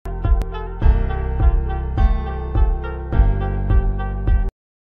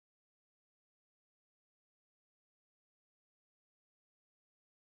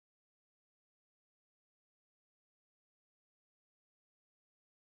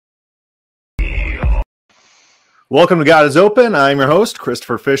Welcome to God is Open. I'm your host,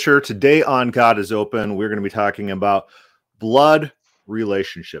 Christopher Fisher. Today on God is Open, we're going to be talking about blood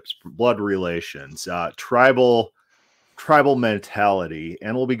relationships, blood relations, tribal mentality,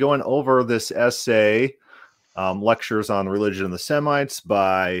 and we'll be going over this essay, Lectures on the Religion of the Semites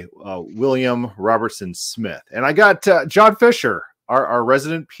by William Robertson Smith. And I got John Fisher, our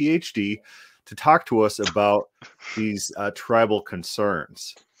resident PhD, to talk to us about these tribal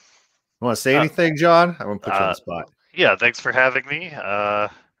concerns. You want to say anything, John? I'm going to put you on the spot. Yeah, thanks for having me.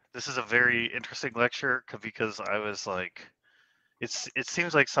 This is a very interesting lecture because I was like, it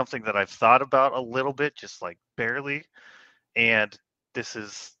seems like something that I've thought about a little bit, just like barely, and this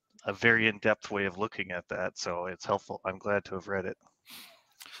is a very in-depth way of looking at that, so it's helpful. I'm glad to have read it.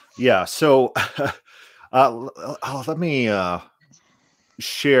 Yeah, so let me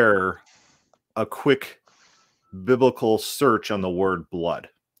share a quick biblical search on the word blood.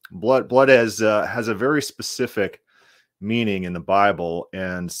 Blood has a very specific meaning in the Bible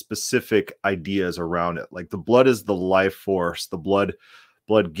and specific ideas around it. Like the blood is the life force. The blood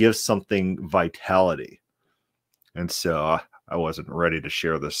gives something vitality. And so I wasn't ready to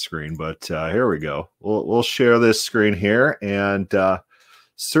share this screen, but here we go. We'll share this screen here and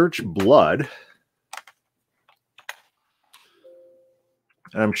search blood.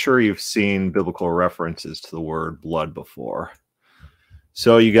 And I'm sure you've seen biblical references to the word blood before.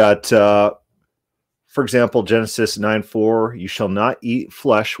 So you got, for example, Genesis 9:4, you shall not eat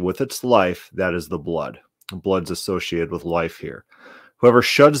flesh with its life, that is the blood. The blood's associated with life here. Whoever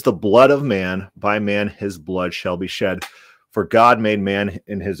sheds the blood of man, by man his blood shall be shed, for God made man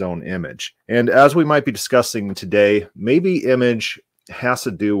in his own image. And as we might be discussing today, maybe image has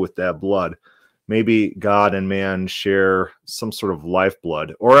to do with that blood. Maybe God and man share some sort of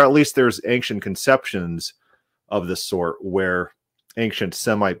lifeblood, or at least there's ancient conceptions of this sort where ancient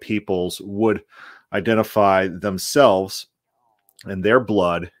Semite peoples would identify themselves and their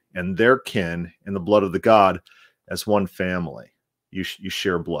blood and their kin and the blood of the god as one family. You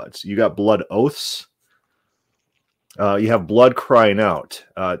share bloods. You got blood oaths. You have blood crying out.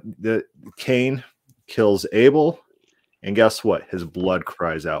 The Cain kills Abel, and guess what? His blood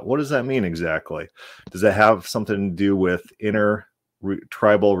cries out. What does that mean exactly? Does that have something to do with inner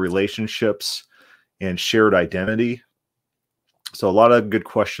tribal relationships and shared identity? So a lot of good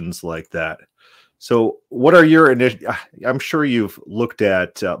questions like that. So what are your initial, I'm sure you've looked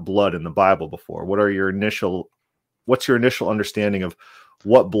at blood in the Bible before. What's your initial understanding of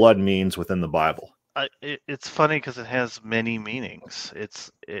what blood means within the Bible? It's funny because it has many meanings.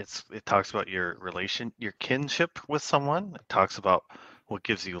 It talks about your kinship with someone. It talks about what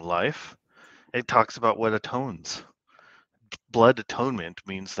gives you life. It talks about what atones. Blood atonement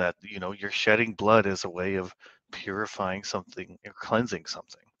means that, you're shedding blood as a way of purifying something or cleansing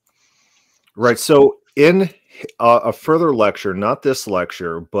something. Right. So in a further lecture, not this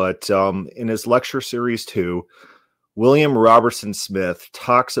lecture, but in his lecture series 2, William Robertson Smith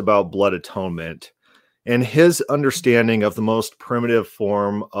talks about blood atonement, and his understanding of the most primitive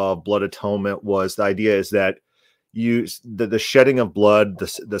form of blood atonement was the idea is that the shedding of blood,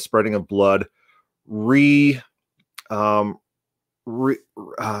 the spreading of blood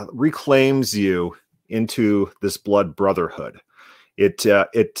reclaims you into this blood brotherhood. It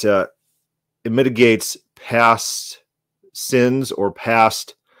mitigates past sins or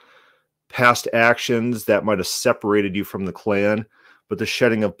past actions that might have separated you from the clan, but the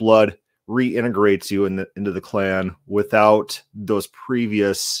shedding of blood reintegrates you into the clan without those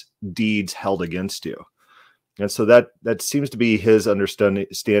previous deeds held against you. And so that seems to be his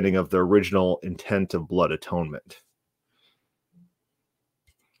understanding of the original intent of blood atonement.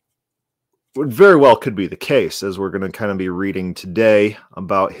 It very well could be the case, as we're going to kind of be reading today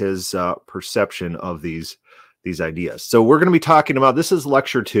about his perception of these ideas. So we're going to be talking about, this is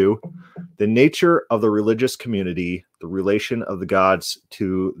lecture 2, the nature of the religious community, the relation of the gods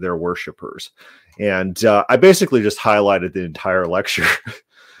to their worshipers. And I basically just highlighted the entire lecture.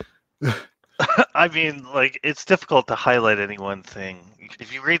 I mean, like, it's difficult to highlight any one thing.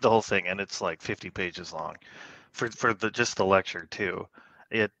 If you read the whole thing, and it's like 50 pages long, for just the lecture too,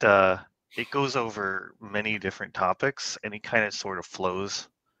 it goes over many different topics, and it kind of sort of flows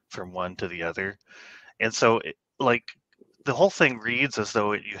from one to the other. And so, the whole thing reads as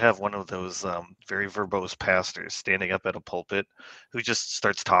though you have one of those very verbose pastors standing up at a pulpit who just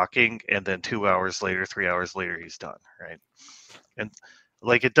starts talking, and then 2 hours later, 3 hours later, he's done, right? And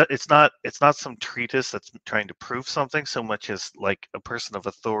like it's not some treatise that's trying to prove something so much as like a person of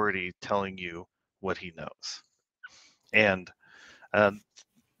authority telling you what he knows. And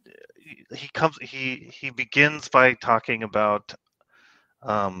he begins by talking about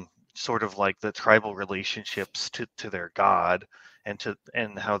sort of like the tribal relationships to their God,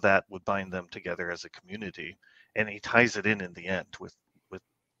 and how that would bind them together as a community. And he ties it in the end with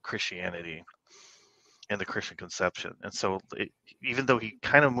Christianity and the Christian conception. And so even though he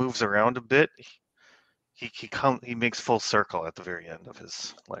kind of moves around a bit, he makes full circle at the very end of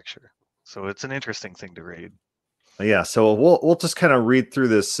his lecture. So it's an interesting thing to read. Yeah, so we'll just kind of read through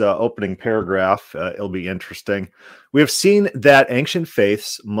this opening paragraph. It'll be interesting. We have seen that ancient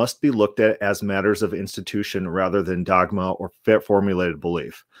faiths must be looked at as matters of institution rather than dogma or formulated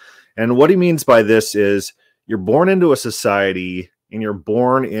belief. And what he means by this is you're born into a society and you're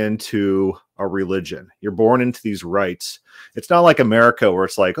born into a religion. You're born into these rites. It's not like America where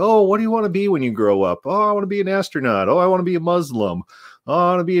it's like, oh, what do you want to be when you grow up? Oh, I want to be an astronaut. Oh, I want to be a Muslim. Oh,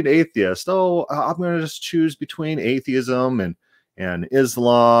 I want to be an atheist. Oh, I'm going to just choose between atheism and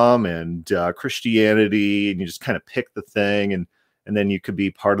Islam and Christianity, and you just kind of pick the thing, and then you could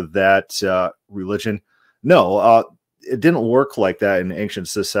be part of that religion. No, it didn't work like that in ancient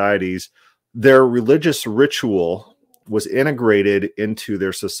societies. Their religious ritual was integrated into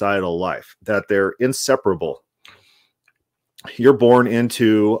their societal life, that they're inseparable. You're born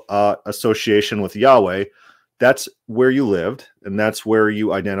into association with Yahweh. That's where you lived, and that's where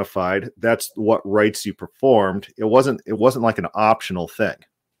you identified. That's what rites you performed. It wasn't like an optional thing.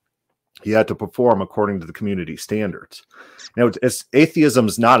 You had to perform according to the community standards. Now, atheism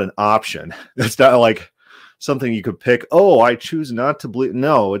is not an option. It's not like something you could pick. Oh, I choose not to believe.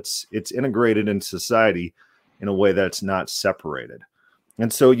 No, it's integrated in society in a way that's not separated.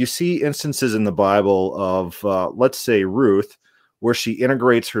 And so you see instances in the Bible of, let's say, Ruth, where she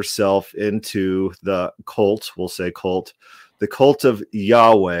integrates herself into the cult, we'll say cult, the cult of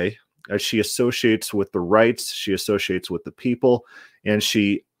Yahweh, as she associates with the rites, she associates with the people, and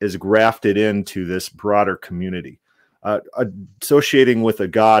she is grafted into this broader community. Associating with a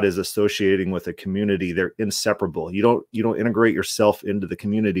god is associating with a community. They're inseparable. You don't integrate yourself into the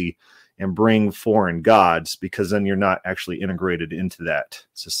community and bring foreign gods, because then you're not actually integrated into that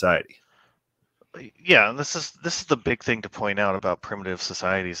society. Yeah, and this is the big thing to point out about primitive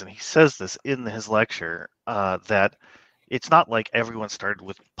societies, and he says this in his lecture, that it's not like everyone started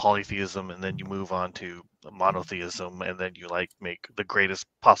with polytheism and then you move on to monotheism and then you like make the greatest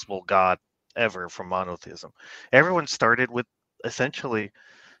possible god ever from monotheism. Everyone started with essentially,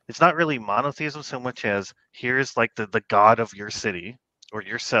 it's not really monotheism so much as here's like the god of your city or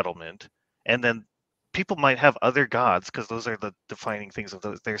your settlement, and then people might have other gods because those are the defining things of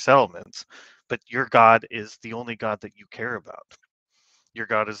their settlements, but your God is the only God that you care about. Your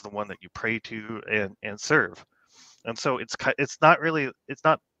God is the one that you pray to and serve. And so it's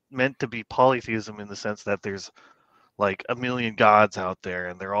not meant to be polytheism in the sense that there's like a million gods out there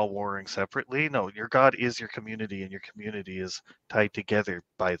and they're all warring separately. No, your God is your community, and your community is tied together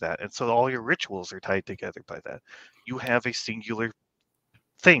by that. And so all your rituals are tied together by that. You have a singular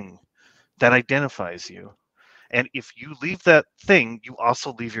thing that identifies you. And if you leave that thing, you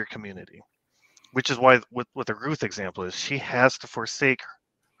also leave your community, which is why what the Ruth example is, she has to forsake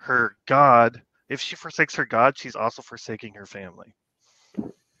her God. If she forsakes her God, she's also forsaking her family.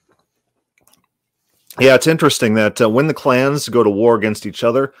 Yeah, it's interesting that when the clans go to war against each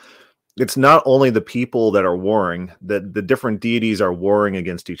other, it's not only the people that are warring, that the different deities are warring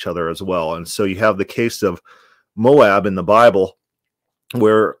against each other as well. And so you have the case of Moab in the Bible,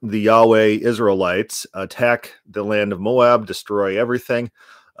 where the Yahweh Israelites attack the land of Moab, destroy everything.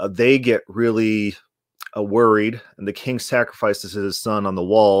 They get really worried, and the king sacrifices his son on the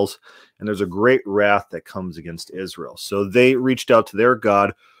walls, and there's a great wrath that comes against Israel. So they reached out to their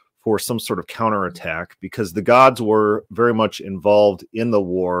God for some sort of counterattack, because the gods were very much involved in the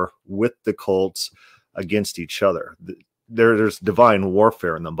war with the cults against each other. There's divine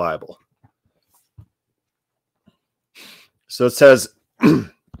warfare in the Bible. So it says,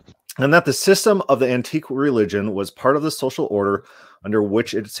 and that the system of the antique religion was part of the social order under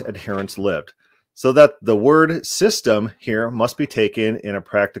which its adherents lived. So that the word system here must be taken in a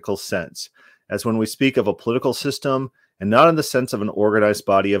practical sense, as when we speak of a political system, and not in the sense of an organized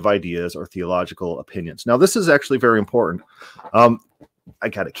body of ideas or theological opinions. Now, this is actually very important. I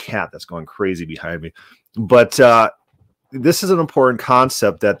got a cat that's going crazy behind me, but this is an important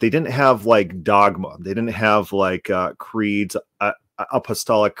concept, that they didn't have like dogma. They didn't have like creeds,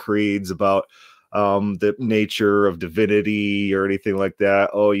 apostolic creeds about the nature of divinity or anything like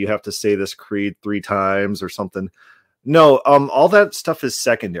that. Oh, you have to say this creed 3 times or something. No, all that stuff is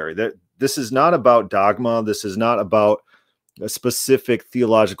secondary. This is not about dogma. This is not about a specific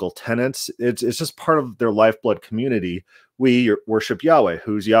theological tenets. It's just part of their lifeblood community. We worship Yahweh.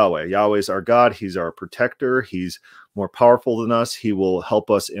 Who's Yahweh? Yahweh's our God. He's our protector. He's more powerful than us. He will help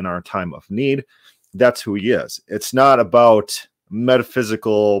us in our time of need. That's who he is. It's not about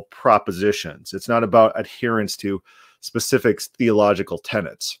metaphysical propositions. It's not about adherence to specific theological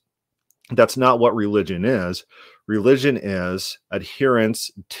tenets. That's not what religion is. Religion is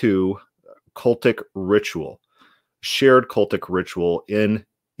adherence to cultic ritual, shared cultic ritual in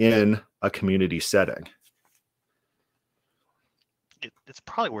a community setting. It's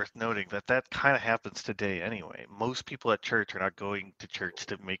probably worth noting that that kind of happens today anyway. Most people at church are not going to church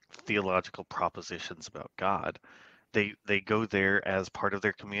to make theological propositions about God. They go there as part of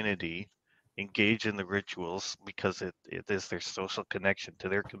their community, engage in the rituals because it is their social connection to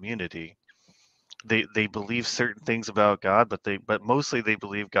their community. They believe certain things about God, but mostly they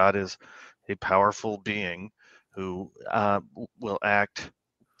believe God is a powerful being who will act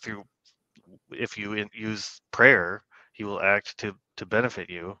through, if you use prayer, he will act to benefit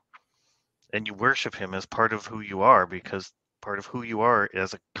you, and you worship him as part of who you are, because part of who you are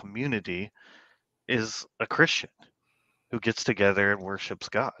as a community is a Christian who gets together and worships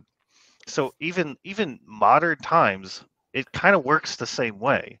God. So even modern times, it kind of works the same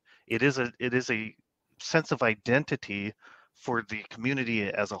way. It is a sense of identity for the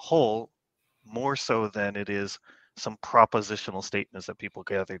community as a whole, more so than it is some propositional statements that people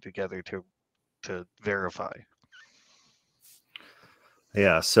gather together to verify.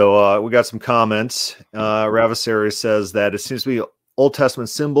 Yeah, so we got some comments. Ravasari says that it seems to be Old Testament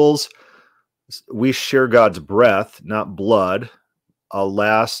symbols. We share God's breath, not blood.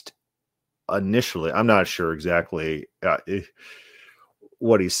 Last initially, I'm not sure exactly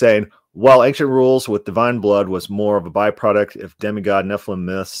what he's saying. While ancient rules with divine blood was more of a byproduct if demigod Nephilim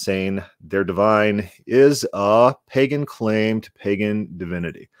myths saying their divine is a pagan claim to pagan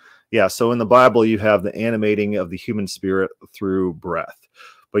divinity. Yeah, so in the Bible, you have the animating of the human spirit through breath,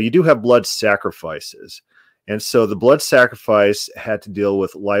 but you do have blood sacrifices. And so the blood sacrifice had to deal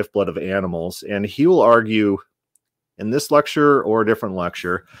with lifeblood of animals. And he will argue in this lecture or a different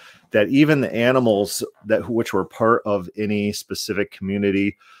lecture that even the animals which were part of any specific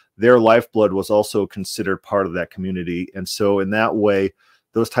community, their lifeblood was also considered part of that community. And so in that way,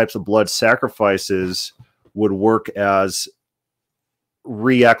 those types of blood sacrifices would work as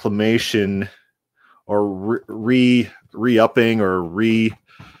reacclimation or re-upping or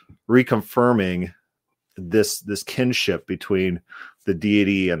reconfirming this kinship between the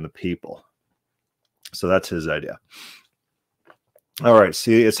deity and the people. So that's his idea. All right,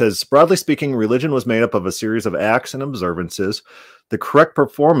 see, it says, broadly speaking, religion was made up of a series of acts and observances, the correct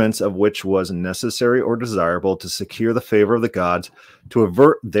performance of which was necessary or desirable to secure the favor of the gods, to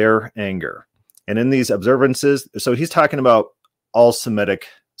avert their anger. And in these observances, so he's talking about all Semitic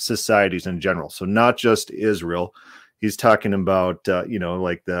societies in general, so not just Israel. He's talking about,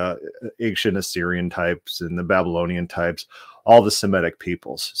 like the ancient Assyrian types and the Babylonian types, all the Semitic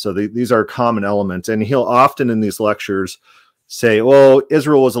peoples. So these are common elements. And he'll often in these lectures say, well,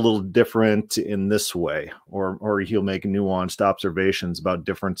 Israel was a little different in this way, or he'll make nuanced observations about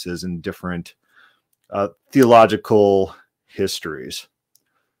differences in different theological histories.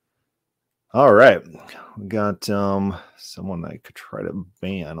 All right, we got someone I could try to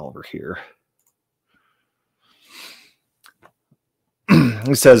ban over here.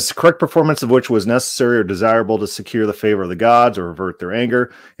 He says, correct performance of which was necessary or desirable to secure the favor of the gods or avert their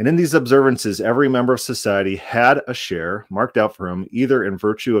anger. And in these observances, every member of society had a share marked out for him, either in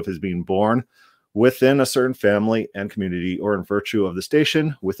virtue of his being born within a certain family and community, or in virtue of the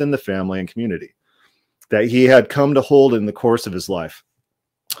station within the family and community that he had come to hold in the course of his life.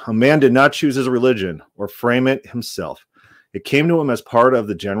 A man did not choose his religion or frame it himself. It came to him as part of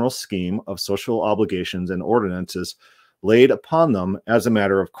the general scheme of social obligations and ordinances laid upon them as a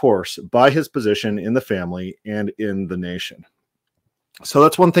matter of course by his position in the family and in the nation. So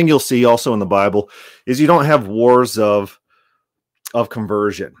that's one thing you'll see also in the Bible is you don't have wars of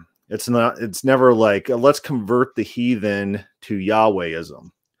conversion. It's never like let's convert the heathen to Yahwehism.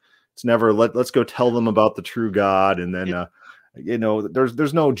 It's never let's go tell them about the true God, and then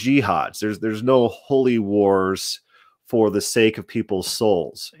there's no jihads. There's no holy wars for the sake of people's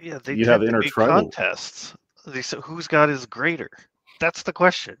souls. Yeah, you have intertribal contests. They say whose God is greater. That's the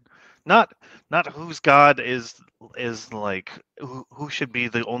question. Not whose God is like who should be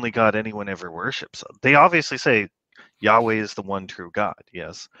the only God anyone ever worships. They obviously say Yahweh is the one true God,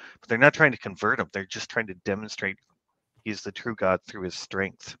 yes, but they're not trying to convert him. They're just trying to demonstrate he's the true God through his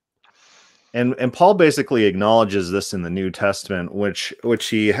strength. And Paul basically acknowledges this in the New Testament, which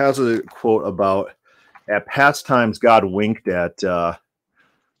he has a quote about. At past times, God winked at the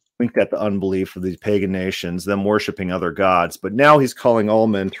unbelief of these pagan nations, them worshiping other gods. But now he's calling all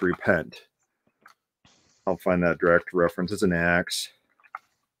men to repent. I'll find that direct reference. It's in Acts.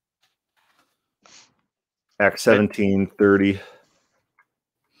 Acts 17:30.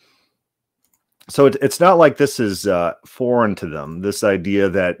 So it's not like this is foreign to them, this idea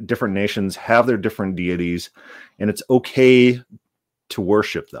that different nations have their different deities and it's okay to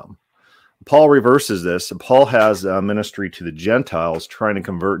worship them. Paul reverses this. Paul has a ministry to the Gentiles, trying to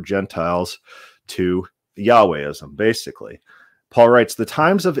convert Gentiles to Yahwehism, basically. Paul writes, the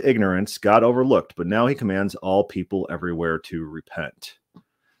times of ignorance God overlooked, but now he commands all people everywhere to repent.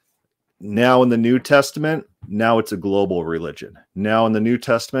 Now in the New Testament, now it's a global religion. Now in the New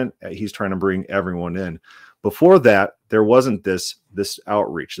Testament, he's trying to bring everyone in. Before that, there wasn't this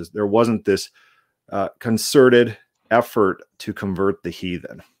outreach. There wasn't this concerted effort to convert the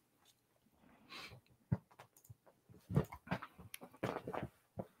heathen.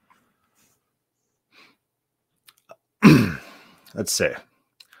 Let's say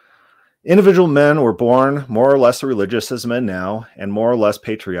individual men were born more or less religious as men now, and more or less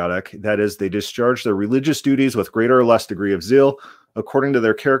patriotic. That is, they discharged their religious duties with greater or less degree of zeal according to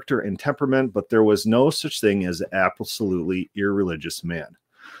their character and temperament, but there was no such thing as absolutely irreligious man.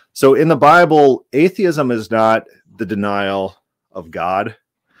 So in the Bible, atheism is not the denial of God.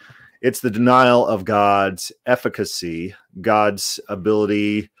 It's the denial of God's efficacy, God's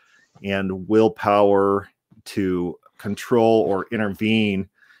ability and willpower to control or intervene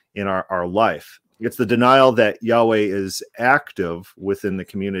in our life. It's the denial that Yahweh is active within the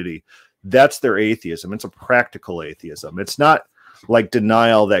community. That's their atheism. It's a practical atheism. It's not like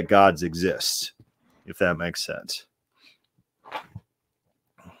denial that gods exist, if that makes sense.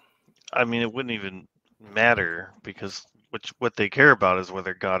 I mean, it wouldn't even matter because what they care about is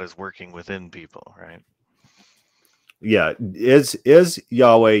whether God is working within people, right? Yeah, is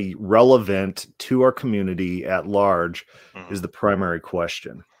Yahweh relevant to our community at large is the primary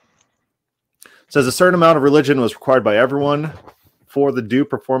question. It says a certain amount of religion was required by everyone for the due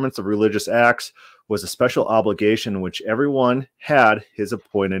performance of religious acts was a special obligation in which everyone had his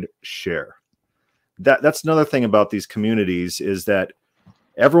appointed share. That's another thing about these communities is that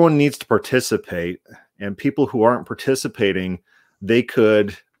everyone needs to participate, and people who aren't participating, they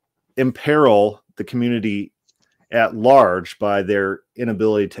could imperil the community at large by their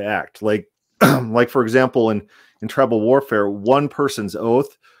inability to act. Like for example, in tribal warfare, one person's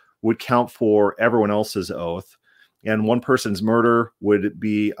oath would count for everyone else's oath, and one person's murder would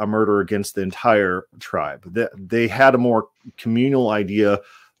be a murder against the entire tribe. They had a more communal idea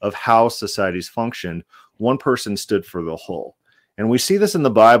of how societies functioned. One person stood for the whole. And we see this in the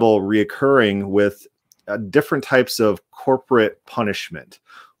Bible reoccurring with different types of corporate punishment.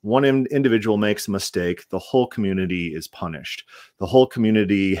 One individual makes a mistake, the whole community is punished. The whole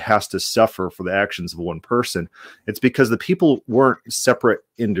community has to suffer for the actions of one person. It's because the people weren't separate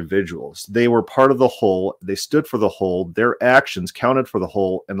individuals. They were part of the whole. They stood for the whole. Their actions counted for the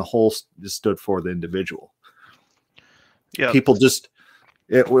whole, and the whole stood for the individual. Yeah. People just,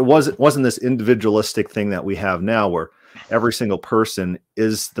 it wasn't this individualistic thing that we have now where every single person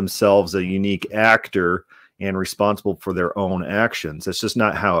is themselves a unique actor and responsible for their own actions. It's just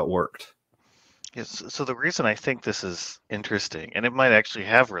not how it worked. Yes. So the reason I think this is interesting, and it might actually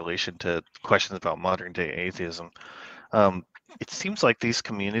have relation to questions about modern day atheism, it seems like these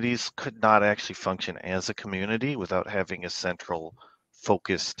communities could not actually function as a community without having a central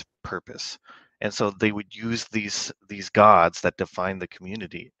focused purpose. And so they would use these gods that define the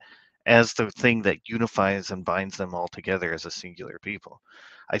community as the thing that unifies and binds them all together as a singular people.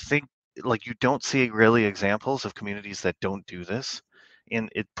 I think like you don't see really examples of communities that don't do this, and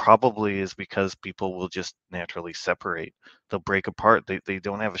it probably is because people will just naturally separate. They'll break apart. They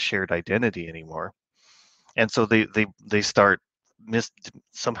don't have a shared identity anymore, and so they start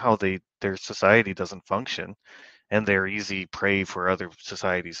somehow their society doesn't function, and they're easy prey for other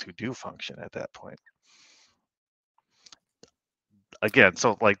societies who do function at that point. Again,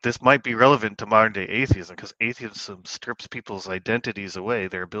 so like this might be relevant to modern day atheism because atheism strips people's identities away,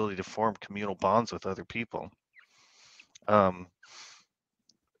 their ability to form communal bonds with other people. And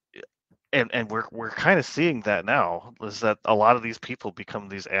we're kind of seeing that now, is that a lot of these people become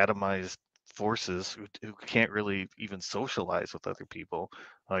these atomized forces who can't really even socialize with other people.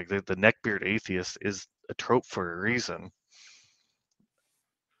 Like the neckbeard atheist is a trope for a reason.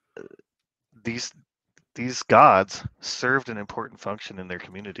 These gods served an important function in their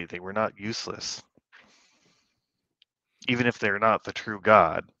community. They were not useless, even if they're not the true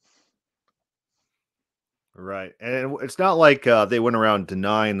God. Right. And it's not like they went around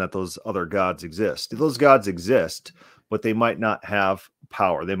denying that those other gods exist. Those gods exist, but they might not have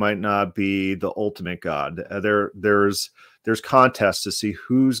power. They might not be the ultimate God. There's contests to see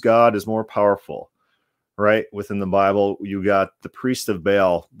whose God is more powerful, right? Within the Bible, you got the priests of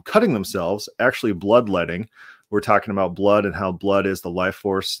Baal cutting themselves, actually bloodletting. We're talking about blood and how blood is the life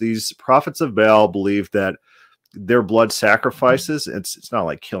force. These prophets of Baal believe that their blood sacrifices, it's not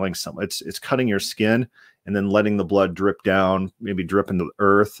like killing someone, it's cutting your skin and then letting the blood drip down, maybe drip into the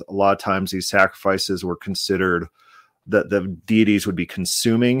earth. A lot of times these sacrifices were considered that the deities would be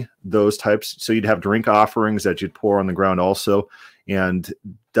consuming those types. So you'd have drink offerings that you'd pour on the ground also. And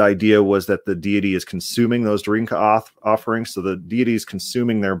the idea was that the deity is consuming those drink offerings. So the deity is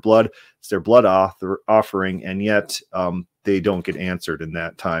consuming their blood. It's their blood offering. And yet they don't get answered in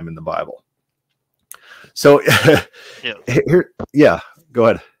that time in the Bible. So yeah, go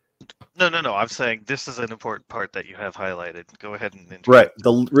ahead. No. I'm saying this is an important part that you have highlighted. Go ahead and interrupt. Right.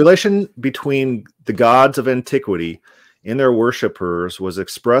 The relation between the gods of antiquity and their worshippers was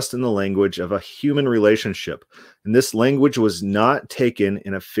expressed in the language of a human relationship. And this language was not taken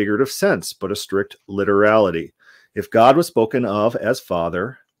in a figurative sense, but a strict literality. If God was spoken of as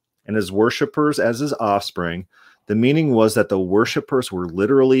Father and his worshippers as his offspring, the meaning was that the worshippers were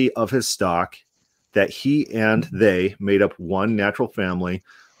literally of his stock, that he and they made up one natural family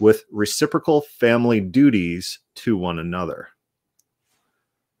with reciprocal family duties to one another.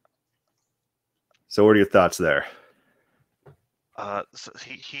 So what are your thoughts there? So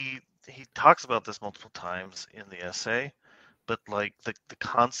he talks about this multiple times in the essay, but like the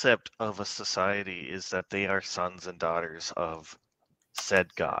concept of a society is that they are sons and daughters of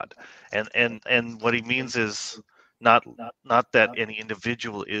said God. And what he means is not that any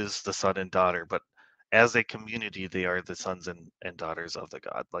individual is the son and daughter, but as a community, they are the sons and daughters of the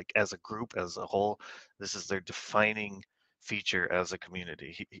God. Like as a group, as a whole, this is their defining feature as a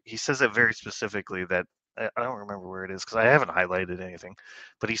community. He says it very specifically that I don't remember where it is because I haven't highlighted anything,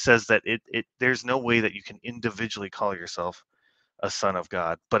 but he says that it there's no way that you can individually call yourself a son of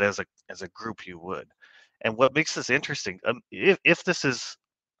God, but as a group you would. And what makes this interesting, if this is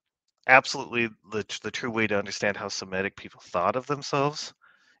absolutely the true way to understand how Semitic people thought of themselves,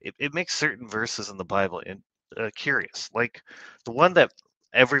 it makes certain verses in the Bible curious. Like the one that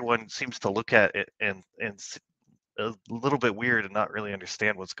everyone seems to look at it and a little bit weird and not really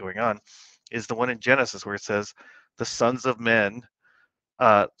understand what's going on is the one in Genesis where it says the sons of men,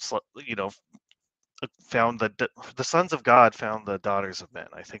 found the sons of God found the daughters of men.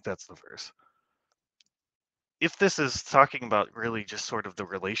 I think that's the verse. If this is talking about really just sort of the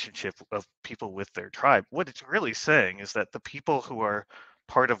relationship of people with their tribe, what it's really saying is that the people who are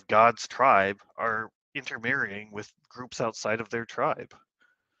part of God's tribe are intermarrying with groups outside of their tribe.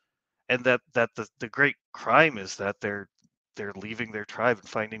 And that the great crime is that they're leaving their tribe and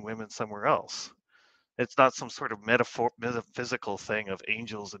finding women somewhere else. It's not some sort of metaphysical thing of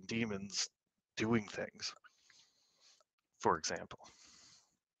angels and demons doing things, for example.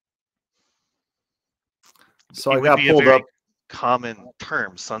 So I got pulled up. Common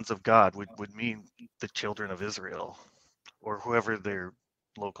term, sons of God, would mean the children of Israel or whoever their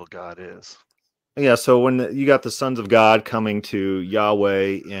local God is. Yeah, so when you got the sons of God coming to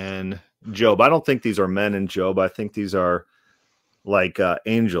Yahweh in Job, I don't think these are men in Job. I think these are like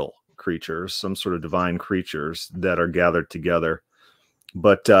angel creatures, some sort of divine creatures that are gathered together.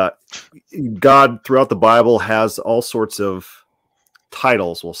 But God throughout the Bible has all sorts of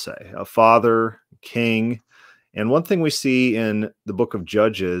titles, we'll say, a father, king. And one thing we see in the book of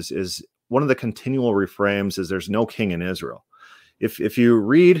Judges is one of the continual reframes is there's no king in Israel. If you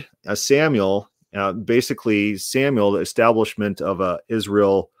read Samuel, basically Samuel, the establishment of a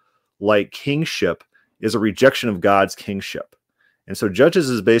Israel-like kingship is a rejection of God's kingship. And so Judges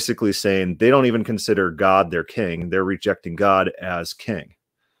is basically saying they don't even consider God their king. They're rejecting God as king.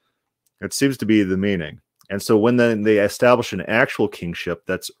 It seems to be the meaning. And so when then they establish an actual kingship,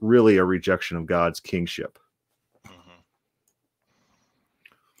 that's really a rejection of God's kingship. Mm-hmm.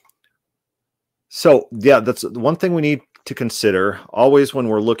 So, yeah, that's one thing we need to consider always when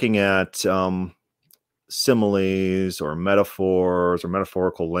we're looking at similes or metaphors or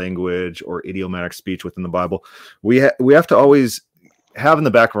metaphorical language or idiomatic speech within the Bible. We have to always have in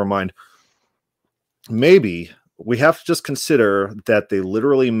the back of our mind, maybe we have to just consider that they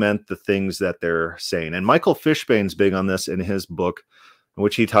literally meant the things that they're saying. And Michael Fishbane's big on this in his book, in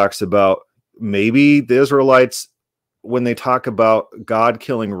which he talks about maybe the Israelites, when they talk about God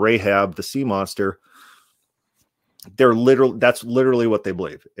killing Rahab, the sea monster, that's literally what they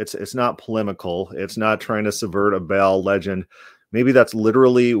believe. It's not polemical. It's not trying to subvert a Baal legend. Maybe that's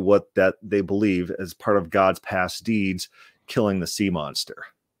literally what that they believe as part of God's past deeds, killing the sea monster.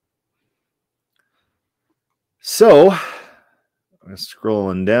 So I'm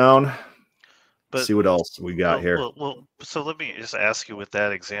scrolling down. Let's see what else we got here. Well, so let me just ask you with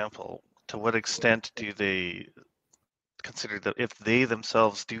that example, to what extent do they consider that if they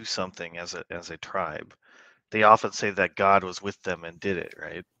themselves do something as a tribe, they often say that God was with them and did it,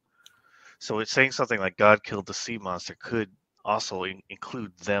 right? So it's saying something like God killed the sea monster could also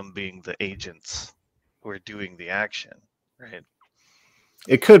include them being the agents who are doing the action, right?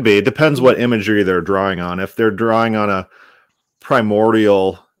 It could be. It depends what imagery they're drawing on. If they're drawing on a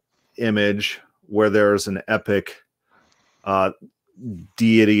primordial image where there's an epic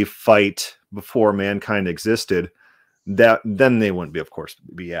deity fight before mankind existed, then they wouldn't be, of course,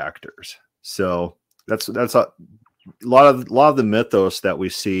 be actors. So that's a lot of the mythos that we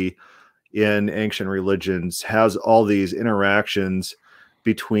see in ancient religions has all these interactions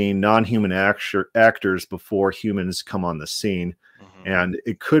between non-human actors before humans come on the scene. Mm-hmm. And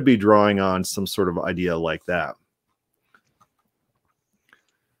it could be drawing on some sort of idea like that.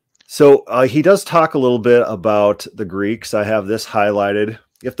 So he does talk a little bit about the Greeks. I have this highlighted.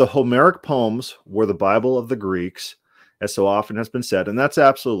 If the Homeric poems were the Bible of the Greeks, as so often has been said, and that's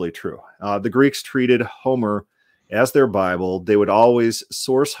absolutely true. The Greeks treated Homer as their Bible. They would always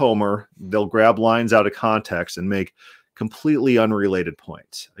source Homer. They'll grab lines out of context and make completely unrelated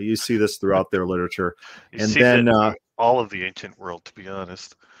points. You see this throughout their literature. And then all of the ancient world, to be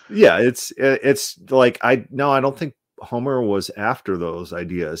honest. Yeah, it's like I don't think Homer was after those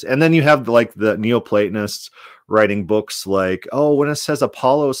ideas. And then you have like the Neoplatonists writing books like, oh, when it says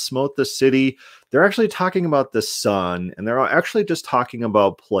Apollo smote the city, they're actually talking about the sun, and they're actually just talking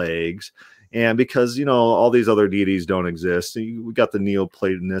about plagues. And because, all these other deities don't exist, we got the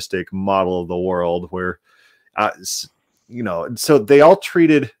Neoplatonistic model of the world where, so they all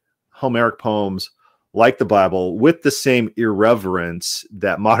treated Homeric poems like the Bible with the same irreverence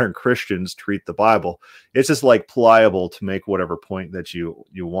that modern Christians treat the Bible. It's just like pliable to make whatever point that you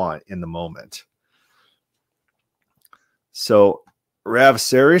want in the moment. So Rav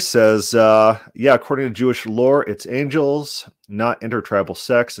Sari says, according to Jewish lore, it's angels, not intertribal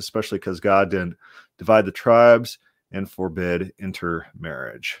sex, especially because God didn't divide the tribes and forbid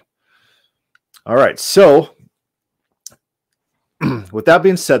intermarriage. All right, so with that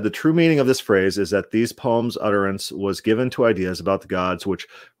being said, the true meaning of this phrase is that these poems' utterance was given to ideas about the gods which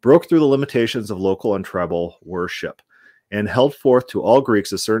broke through the limitations of local and tribal worship and held forth to all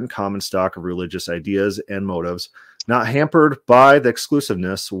Greeks a certain common stock of religious ideas and motives, not hampered by the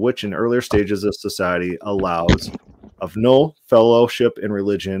exclusiveness which in earlier stages of society allows of no fellowship in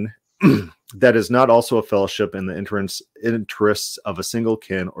religion that is not also a fellowship in the interests of a single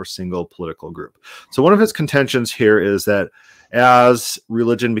kin or single political group. So one of his contentions here is that as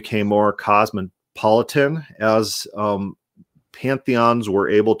religion became more cosmopolitan, as pantheons were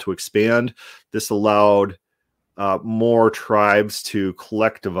able to expand, this allowed more tribes to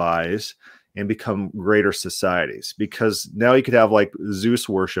collectivize and become greater societies, because now you could have like Zeus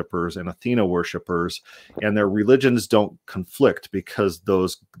worshippers and Athena worshippers, and their religions don't conflict because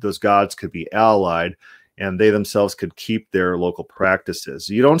those gods could be allied and they themselves could keep their local practices.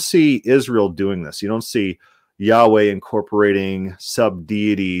 You don't see Israel doing this. You don't see Yahweh incorporating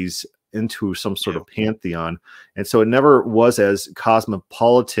sub-deities into some sort of pantheon. And so it never was as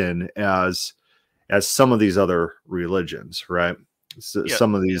cosmopolitan as some of these other religions, right? So,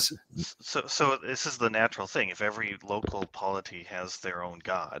 some of these. So this is the natural thing. If every local polity has their own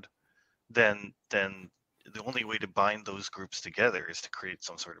god, then the only way to bind those groups together is to create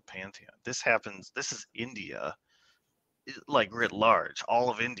some sort of pantheon. This is India, like writ large. All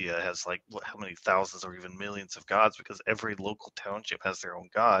of India has like how many thousands or even millions of gods, because every local township has their own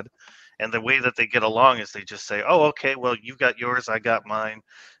god. And the way that they get along is they just say, oh, okay, well, you got yours, I got mine,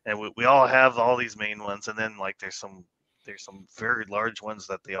 and we all have all these main ones. And then like there's some very large ones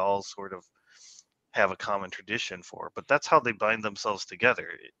that they all sort of have a common tradition for. But that's how they bind themselves together,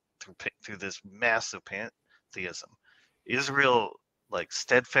 through this massive pantheism. Israel like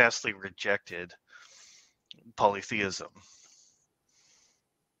steadfastly rejected polytheism.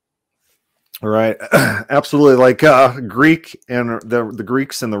 All right, absolutely. Like Greek and the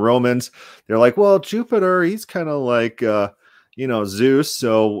Greeks and the Romans, they're like, well, Jupiter, he's kind of like Zeus,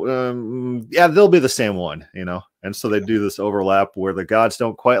 so yeah, they'll be the same one, and so they do this overlap where the gods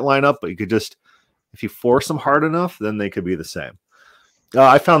don't quite line up, but you could just, if you force them hard enough, then they could be the same.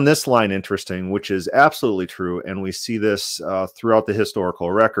 I found this line interesting, which is absolutely true, and we see this throughout the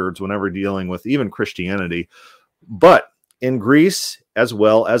historical records whenever dealing with even Christianity. But in Greece, as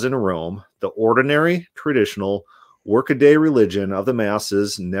well as in Rome, the ordinary, traditional, workaday religion of the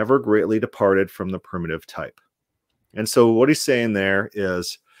masses never greatly departed from the primitive type. And so what he's saying there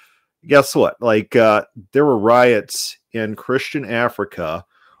is, guess what? Like there were riots in Christian Africa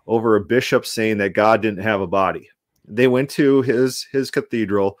over a bishop saying that God didn't have a body. They went to his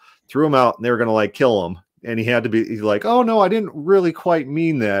cathedral, threw him out, and they were going to like kill him. And he's like, oh no, I didn't really quite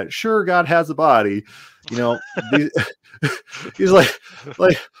mean that. Sure, God has a body, you know. He's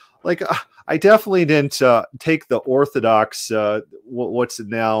like I definitely didn't take the orthodox what's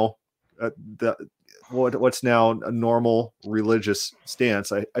now what's now a normal religious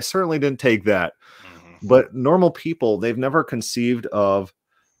stance. I certainly didn't take that. Mm-hmm. But normal people, they've never conceived of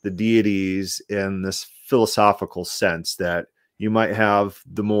the deities in this philosophical sense that you might have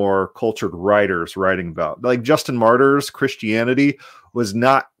the more cultured writers writing about. Like Justin Martyr's Christianity was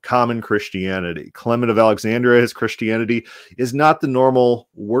not common Christianity. Clement of Alexandria, his Christianity is not the normal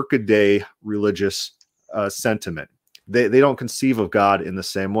workaday religious sentiment. They don't conceive of God in the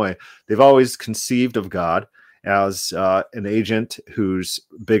same way. They've always conceived of God as an agent who's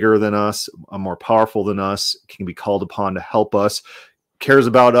bigger than us, more powerful than us, can be called upon to help us, cares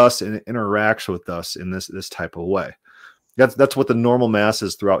about us, and interacts with us in this type of way. That's what the normal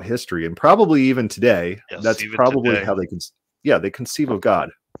masses throughout history, and probably even today, that's even probably today. How they conceive of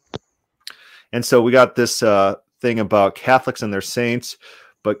God. And so we got this thing about Catholics and their saints,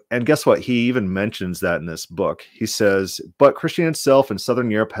 and guess what? He even mentions that in this book. He says, but Christianity itself in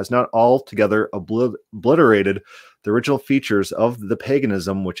Southern Europe has not altogether obliterated the original features of the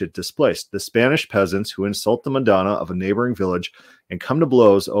paganism which it displaced. The Spanish peasants who insult the Madonna of a neighboring village and come to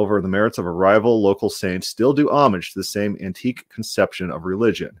blows over the merits of a rival local saint still do homage to the same antique conception of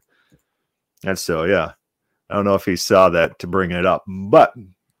religion. And so, yeah, I don't know if he saw that to bring it up, but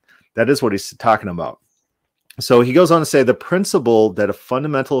that is what he's talking about. So he goes on to say the principle that a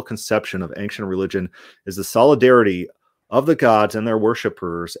fundamental conception of ancient religion is the solidarity of the gods and their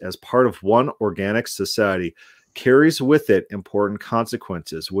worshippers as part of one organic society carries with it important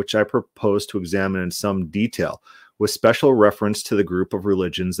consequences, which I propose to examine in some detail, with special reference to the group of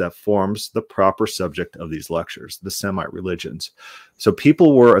religions that forms the proper subject of these lectures, the Semite religions. So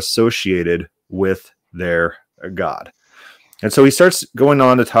people were associated with their god. And so he starts going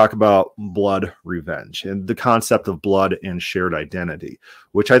on to talk about blood revenge and the concept of blood and shared identity,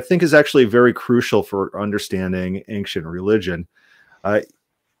 which I think is actually very crucial for understanding ancient religion.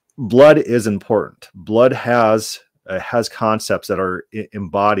 Blood is important. Blood has concepts that are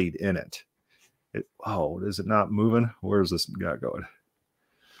embodied in it. Is it not moving? Where is this guy going?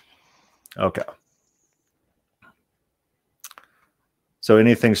 Okay. So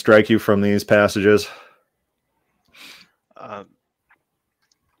anything strike you from these passages?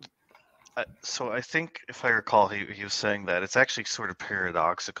 So I think, if I recall, he was saying that it's actually sort of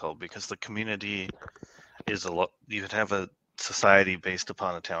paradoxical because the community is you would have a society based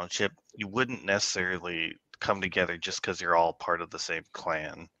upon a township. You wouldn't necessarily come together just because you're all part of the same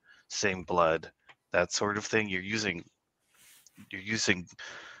clan, same blood, that sort of thing. You're using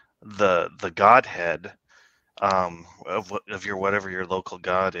the godhead of your whatever your local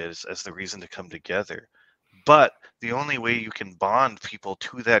god is as the reason to come together. But the only way you can bond people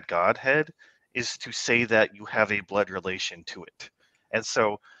to that godhead is to say that you have a blood relation to it. And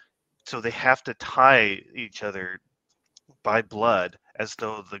so they have to tie each other by blood as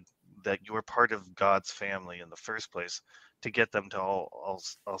though that you're part of God's family in the first place to get them to all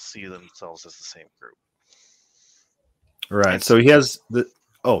see themselves as the same group. Right. And so he has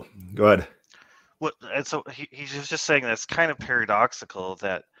go ahead. And so he's just saying that's kind of paradoxical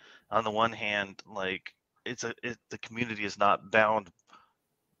that on the one hand, like, the community is not bound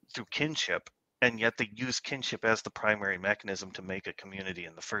through kinship, and yet they use kinship as the primary mechanism to make a community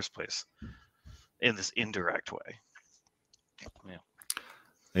in the first place in this indirect way.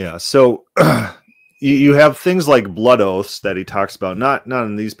 Yeah. So you have things like blood oaths that he talks about, not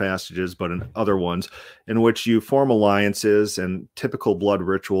in these passages, but in other ones, in which you form alliances, and typical blood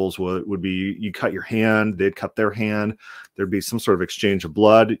rituals would be you cut your hand, they'd cut their hand, there'd be some sort of exchange of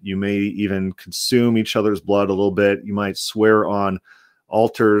blood. You may even consume each other's blood a little bit. You might swear on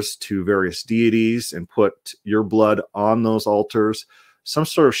altars to various deities and put your blood on those altars. Some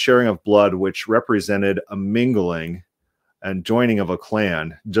sort of sharing of blood, which represented a mingling and joining of a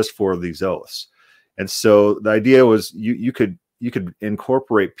clan just for these oaths. And so the idea was you could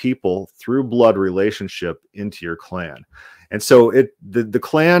incorporate people through blood relationship into your clan. And so the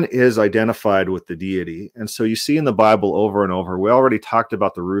clan is identified with the deity. And so you see in the Bible over and over, we already talked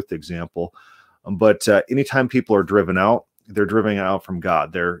about the Ruth example, but anytime people are driven out, they're driven out from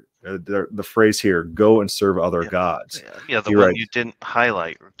God. They're the phrase here, go and serve other gods. Yeah, the one you didn't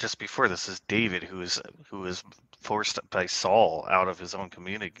highlight just before this is David, who is forced by Saul out of his own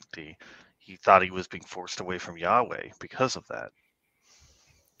community. He thought he was being forced away from Yahweh because of that.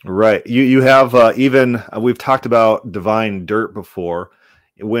 Right. You have even we've talked about divine dirt before.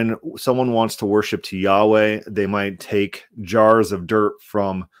 When someone wants to worship to Yahweh, they might take jars of dirt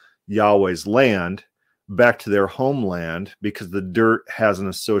from Yahweh's land back to their homeland, because the dirt has an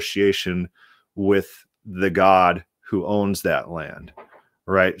association with the God who owns that land,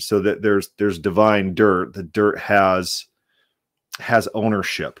 right? So that there's divine dirt. The dirt has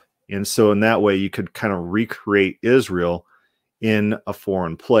ownership. And so in that way, you could kind of recreate Israel in a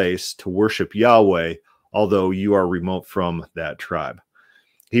foreign place to worship Yahweh, although you are remote from that tribe.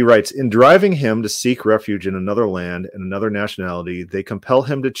 He writes, in driving him to seek refuge in another land and another nationality, they compel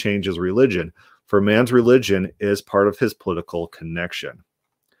him to change his religion, for man's religion is part of his political connection.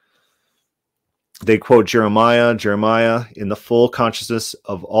 They quote Jeremiah, in the full consciousness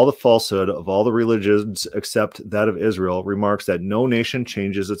of all the falsehood of all the religions except that of Israel, remarks that no nation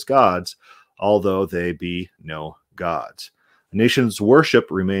changes its gods, although they be no gods. A nation's worship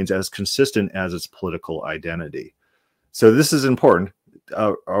remains as consistent as its political identity. So this is important.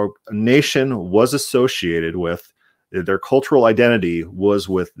 A nation was associated with, their cultural identity was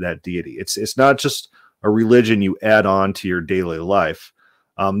with that deity. It's not just a religion you add on to your daily life.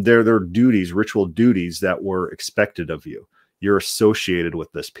 There are duties, ritual duties that were expected of you. You're associated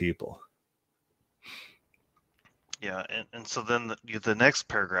with this people. Yeah, and so then the next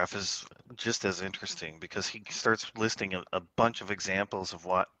paragraph is just as interesting, because he starts listing a bunch of examples of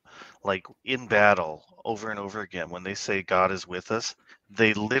what, like in battle, over and over again, when they say God is with us,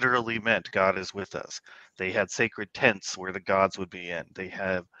 they literally meant God is with us. They had sacred tents where the gods would be in. They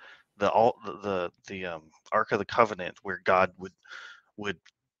have the Ark of the Covenant where God would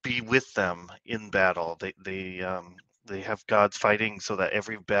be with them in battle. They have gods fighting, so that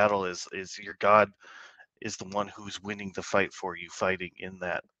every battle is your God is the one who's winning the fight for you, fighting in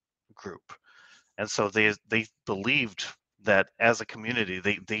that group. And so they believed that as a community,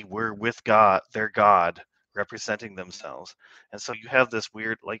 they were with God, their God, representing themselves. And so you have this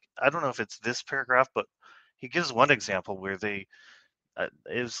weird, like, I don't know if it's this paragraph, but he gives one example where it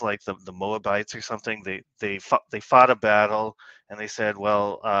was like the Moabites or something. They fought a battle, and they said,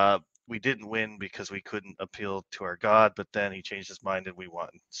 well, we didn't win because we couldn't appeal to our God, but then he changed his mind and we won,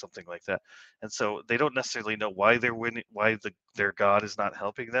 something like that. And so they don't necessarily know why they're winning, why their God is not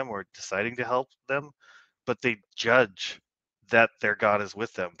helping them or deciding to help them, but they judge that their God is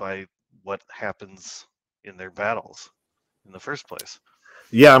with them by what happens in their battles in the first place.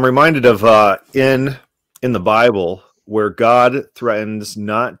 Yeah, I'm reminded of in the Bible where God threatens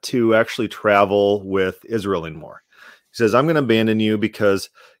not to actually travel with Israel anymore. He says, I'm going to abandon you because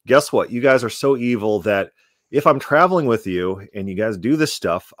guess what? You guys are so evil that if I'm traveling with you and you guys do this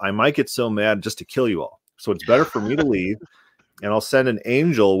stuff, I might get so mad just to kill you all. So it's better for me to leave, and I'll send an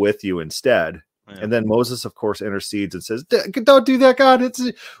angel with you instead. Yeah. And then Moses, of course, intercedes and says, don't do that, God.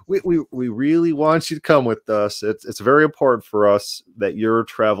 We really want you to come with us. It's very important for us that you're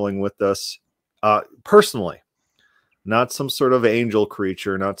traveling with us personally. Not some sort of angel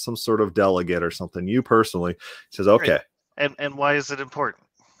creature, not some sort of delegate or something. You personally. He says, okay. Right. And why is it important?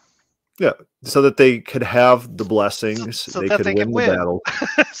 Yeah, so that they could have the blessings, so they that could they win the battle.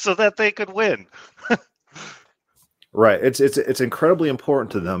 So that they could win. Right. It's incredibly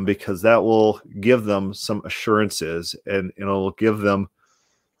important to them because that will give them some assurances, and it'll give them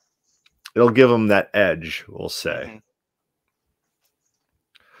that edge, we'll say. Mm-hmm.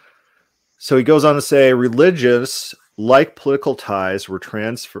 So he goes on to say, religious, like political ties, were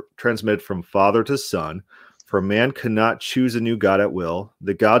transmitted from father to son, for a man could not choose a new god at will.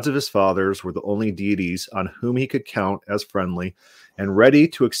 The gods of his fathers were the only deities on whom he could count as friendly and ready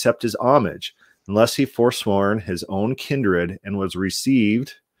to accept his homage, unless he forsworn his own kindred and was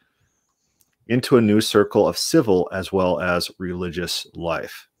received into a new circle of civil as well as religious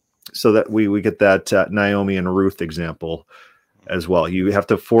life. So that we get that Naomi and Ruth example as well. You have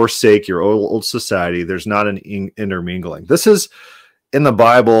to forsake your old society. There's not an intermingling. This is in the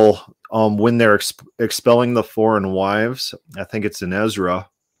Bible when they're expelling the foreign wives. I think it's in Ezra.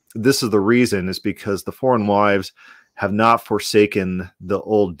 This is the reason, is because the foreign wives have not forsaken the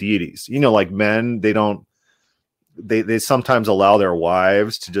old deities. You know, like men, they sometimes allow their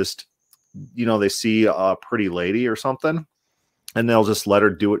wives to just, they see a pretty lady or something and they'll just let her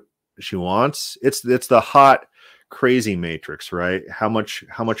do what she wants. It's the hot, crazy matrix, right? How much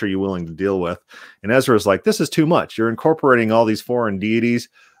are you willing to deal with? And Ezra's like, this is too much. You're incorporating all these foreign deities.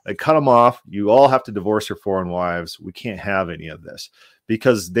 Cut them off. You all have to divorce your foreign wives. We can't have any of this,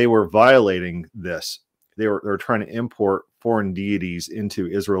 because they were violating this. They were trying to import foreign deities into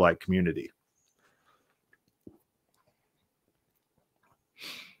Israelite community.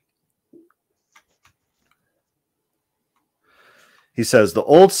 He says, the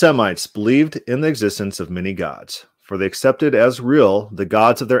old Semites believed in the existence of many gods. for they accepted as real the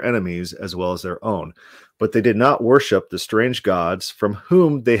gods of their enemies as well as their own. But they did not worship the strange gods from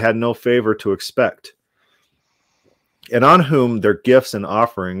whom they had no favor to expect, and on whom their gifts and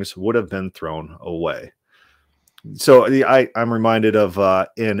offerings would have been thrown away. So I'm reminded of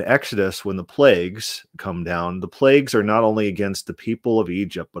in Exodus when the plagues come down. The plagues are not only against the people of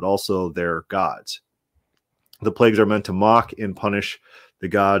Egypt, but also their gods. The plagues are meant to mock and punish the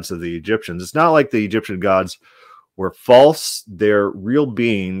gods of the Egyptians. It's not like the Egyptian gods were false. They're real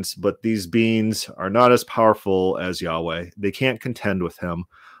beings, but these beings are not as powerful as Yahweh. They can't contend with him.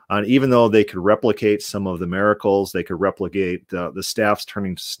 Even though they could replicate some of the miracles, they could replicate the staffs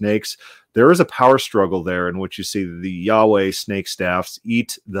turning to snakes. There is a power struggle there in which you see the Yahweh snake staffs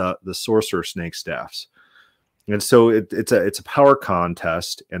eat the sorcerer snake staffs. And so it's a power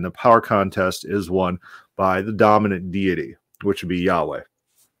contest, and the power contest is won by the dominant deity, which would be Yahweh.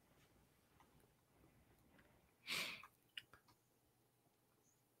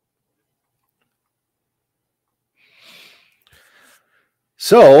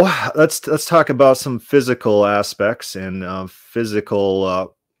 So let's talk about some physical aspects and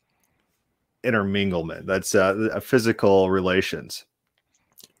physical interminglement. That's physical relations.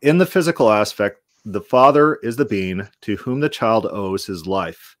 In the physical aspect, the father is the being to whom the child owes his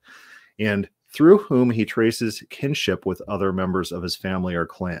life, and through whom he traces kinship with other members of his family or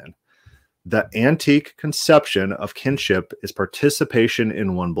clan. The antique conception of kinship is participation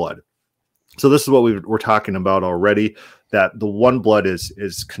in one blood. So this is what we're talking about already, that the one blood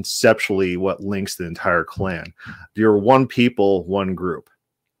is conceptually what links the entire clan. You're one people, one group.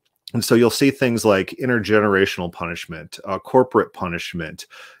 And so you'll see things like intergenerational punishment, corporate punishment.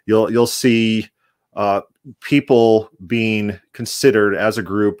 You'll see people being considered as a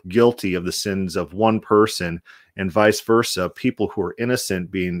group guilty of the sins of one person, and vice versa, people who are innocent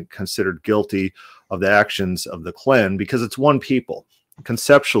being considered guilty of the actions of the clan, because it's one people.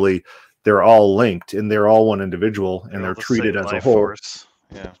 Conceptually, they're all linked, and they're all one individual, and they're treated as a whole. Force.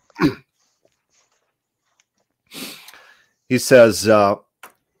 Yeah. He says, of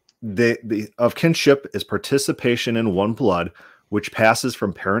kinship is participation in one blood, which passes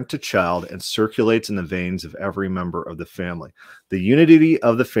from parent to child and circulates in the veins of every member of the family. The unity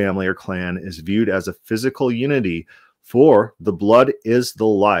of the family or clan is viewed as a physical unity, for the blood is the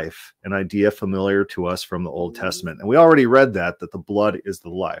life, an idea familiar to us from the Old Testament. And we already read that the blood is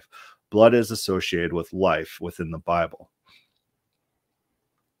the life. Blood is associated with life within the Bible.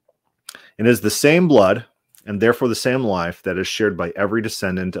 It is the same blood, and therefore the same life, that is shared by every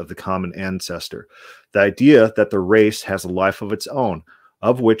descendant of the common ancestor. The idea that the race has a life of its own,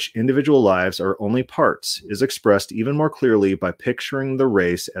 of which individual lives are only parts, is expressed even more clearly by picturing the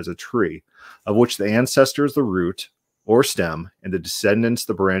race as a tree, of which the ancestor is the root or stem, and the descendants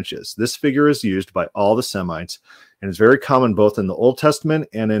the branches. This figure is used by all the Semites, and is very common both in the Old Testament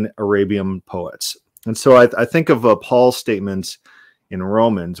and in Arabian poets. And so I think of Paul's statements in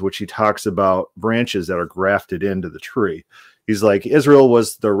Romans, which he talks about branches that are grafted into the tree. He's like, Israel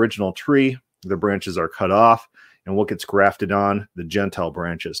was the original tree, the branches are cut off, and what gets grafted on? The Gentile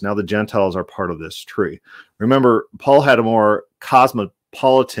branches. Now the Gentiles are part of this tree. Remember, Paul had a more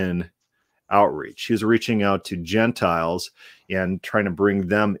cosmopolitan outreach. He was reaching out to Gentiles and trying to bring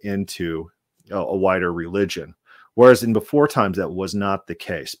them into a wider religion. Whereas in before times, that was not the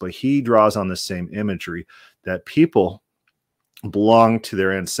case. But he draws on the same imagery that people belong to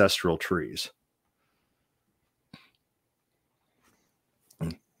their ancestral trees.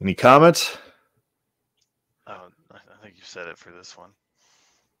 Any comments? I think you said it for this one.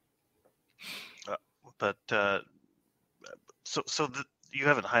 You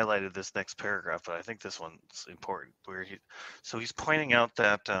haven't highlighted this next paragraph, but I think this one's important. He's pointing out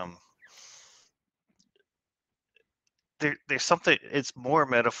that there's something. It's more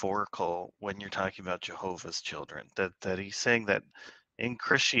metaphorical when you're talking about Jehovah's children. That he's saying that in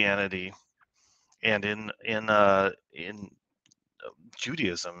Christianity and in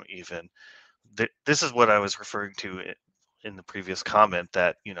Judaism, even this is what I was referring to in the previous comment.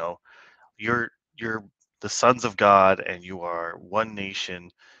 That you're the sons of God, and you are one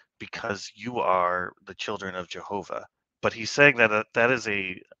nation because you are the children of Jehovah. But he's saying that that is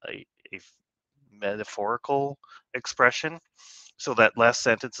a metaphorical expression. So that last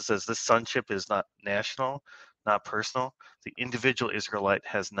sentence, it says, this sonship is not national, not personal. The individual Israelite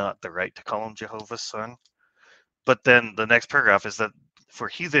has not the right to call him Jehovah's son. But then the next paragraph is that for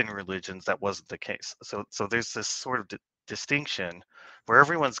heathen religions, that wasn't the case. So there's this sort of distinction where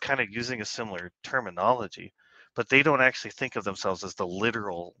everyone's kind of using a similar terminology, but they don't actually think of themselves as the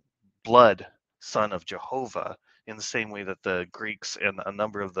literal blood son of Jehovah in the same way that the Greeks and a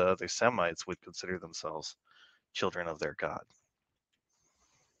number of the other Semites would consider themselves. children of their God.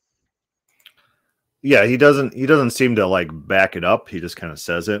 Yeah, he doesn't seem to like back it up. He just kind of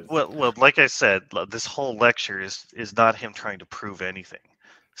says it. Well, like I said, this whole lecture is not him trying to prove anything.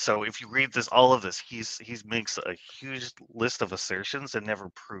 So if you read all of this, he makes a huge list of assertions and never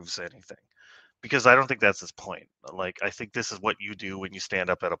proves anything, because I don't think that's his point. Like, I think this is what you do when you stand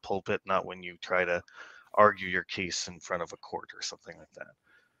up at a pulpit, not when you try to argue your case in front of a court or something like that.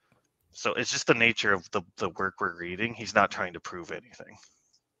 So it's just the nature of the work we're reading. He's not trying to prove anything.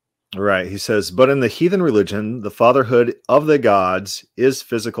 Right. He says, but in the heathen religion, the fatherhood of the gods is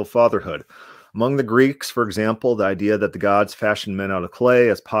physical fatherhood. Among the Greeks, for example, the idea that the gods fashioned men out of clay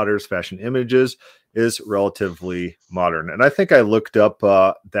as potters fashion images is relatively modern. And I think I looked up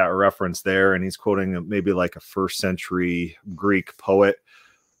that reference there, and he's quoting maybe like a first century Greek poet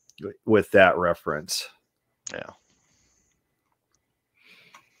with that reference. Yeah.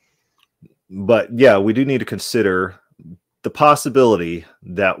 But yeah, we do need to consider the possibility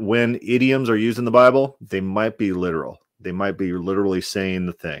that when idioms are used in the Bible, they might be literal. They might be literally saying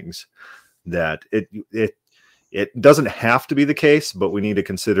the things that it doesn't have to be the case, but we need to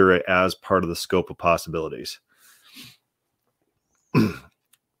consider it as part of the scope of possibilities.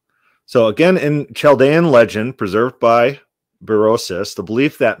 So again, in Chaldean legend preserved by Berosus, the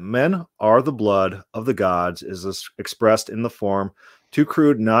belief that men are the blood of the gods is expressed in the form too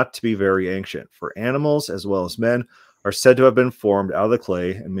crude not to be very ancient. For animals as well as men are said to have been formed out of the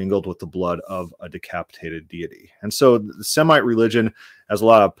clay and mingled with the blood of a decapitated deity. And so the Semite religion has a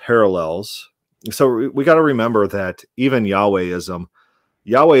lot of parallels. So we got to remember that even Yahwehism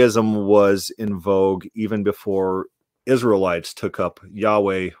was in vogue even before Israelites took up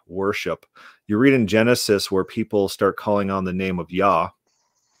Yahweh worship. You read in Genesis where people start calling on the name of Yah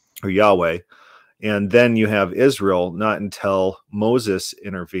or Yahweh. And then you have Israel, not until Moses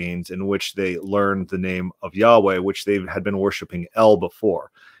intervenes, in which they learned the name of Yahweh, which they had been worshiping El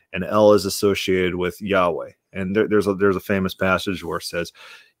before. And El is associated with Yahweh. And there's a famous passage where it says,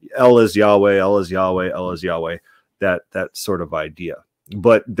 El is Yahweh, El is Yahweh, El is Yahweh, that sort of idea.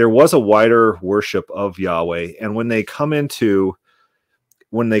 But there was a wider worship of Yahweh. And when they come into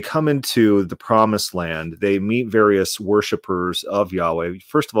the promised land, they meet various worshipers of Yahweh.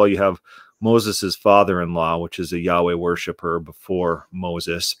 First of all, you have Moses' father-in-law, which is a Yahweh worshiper before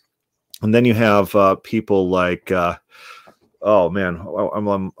Moses. And then you have people like, oh man,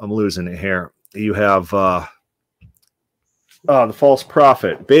 I'm losing it here. You have the false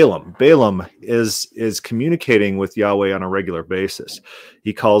prophet, Balaam. Balaam is communicating with Yahweh on a regular basis.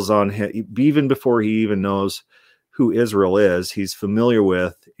 He calls on him, even before he even knows who Israel is, he's familiar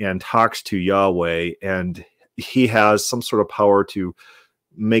with and talks to Yahweh, and he has some sort of power to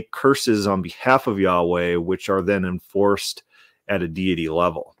make curses on behalf of Yahweh, which are then enforced at a deity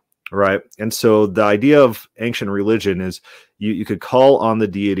level, right? And so the idea of ancient religion is you could call on the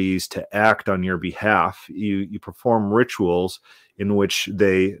deities to act on your behalf. You perform rituals in which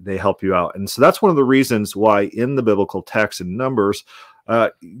they help you out. And so that's one of the reasons why in the biblical text in Numbers,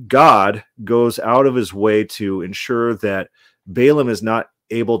 God goes out of his way to ensure that Balaam is not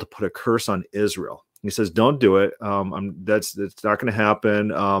able to put a curse on Israel. He says, "Don't do it. That's not going to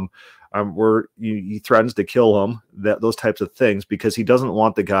happen." He threatens to kill him. Those types of things, because he doesn't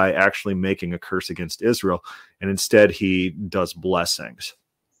want the guy actually making a curse against Israel, and instead he does blessings.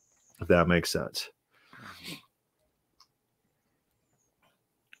 If that makes sense.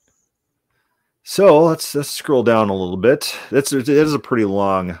 So let's scroll down a little bit. It is a pretty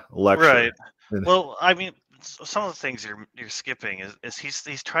long lecture, right? Well, I mean, some of the things you're skipping is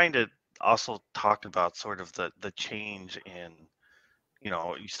he's trying to also talk about sort of the change in,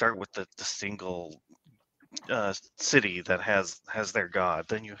 you start with the single city that has their god,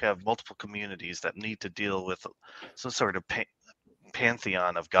 then you have multiple communities that need to deal with some sort of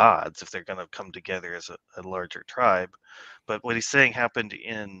pantheon of gods if they're going to come together as a larger tribe. But what he's saying happened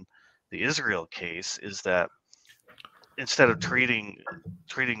in the Israel case is that instead of treating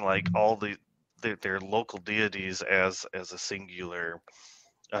like all their local deities as a singular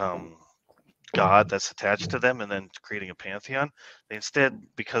god that's attached to them and then creating a pantheon, they instead,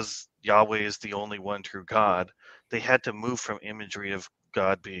 because Yahweh is the only one true God, they had to move from imagery of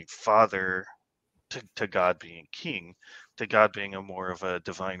God being father to God being king, to God being a more of a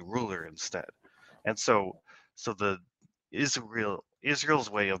divine ruler instead. And so the Israel's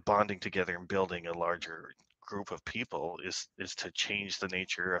way of bonding together and building a larger group of people is to change the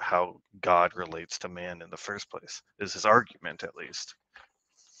nature of how God relates to man in the first place, is his argument, at least.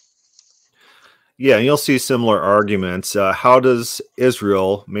 Yeah, and you'll see similar arguments. How does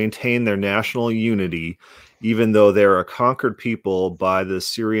Israel maintain their national unity even though they're a conquered people by the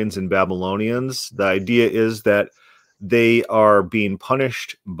Syrians and Babylonians. The idea is that they are being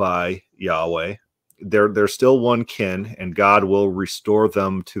punished by Yahweh. They're still one kin, and God will restore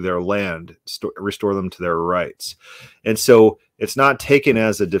them to their land, restore them to their rights. And so it's not taken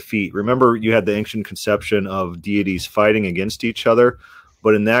as a defeat. Remember, you had the ancient conception of deities fighting against each other,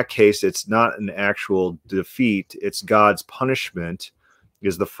 but in that case, it's not an actual defeat. It's God's punishment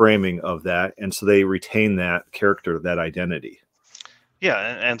is the framing of that, and so they retain that character, that identity. Yeah,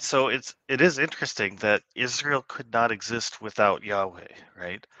 and so it is interesting that Israel could not exist without Yahweh,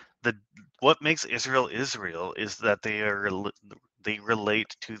 right? What makes Israel Israel is that they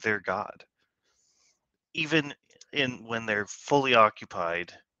relate to their God. Even when they're fully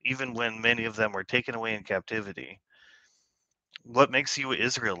occupied, even when many of them were taken away in captivity, what makes you an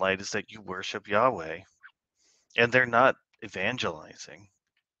Israelite is that you worship Yahweh, and they're not evangelizing.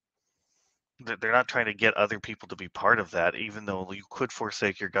 They're not trying to get other people to be part of that, even though you could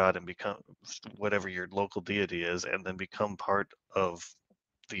forsake your God and become whatever your local deity is, and then become part of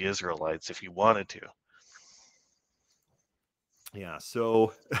the Israelites if you wanted to. Yeah,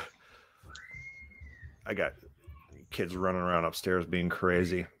 so I got kids running around upstairs being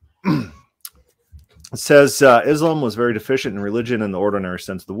crazy. It says Islam was very deficient in religion in the ordinary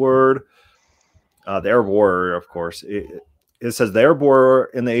sense of the word. The Arab warrior, of course. It says the Arab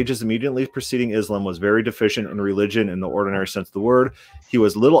warrior in the ages immediately preceding Islam was very deficient in religion in the ordinary sense of the word. He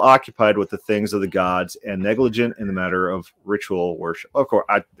was little occupied with the things of the gods and negligent in the matter of ritual worship. Of course,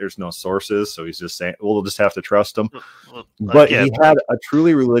 there's no sources, so he's just saying we'll just have to trust him. But he had a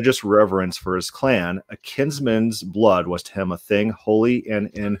truly religious reverence for his clan. A kinsman's blood was to him a thing holy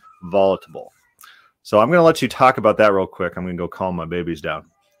and inviolable. So I'm going to let you talk about that real quick. I'm going to go calm my babies down.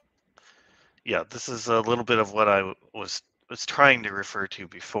 Yeah, this is a little bit of what I was trying to refer to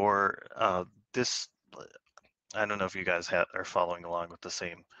before. This, I don't know if you guys are following along with the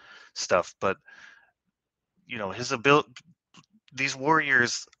same stuff, but his ability. These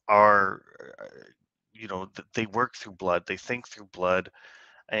warriors are, they work through blood, they think through blood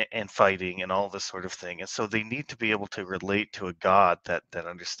and fighting and all this sort of thing, and so they need to be able to relate to a God that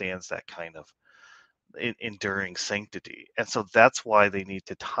understands that kind of enduring sanctity, and so that's why they need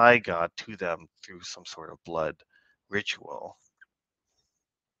to tie God to them through some sort of blood ritual.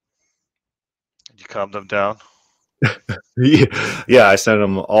 Did you calm them down? Yeah, I sent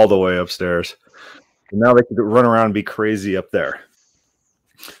them all the way upstairs. And now they could run around and be crazy up there.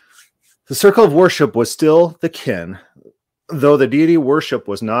 The circle of worship was still the kin, though the deity worship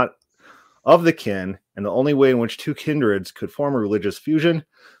was not of the kin, and the only way in which two kindreds could form a religious fusion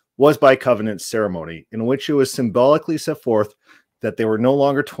was by covenant ceremony, in which it was symbolically set forth that they were no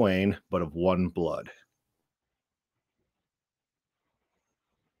longer twain, but of one blood.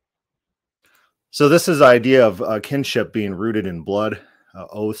 So this is the idea of kinship being rooted in blood,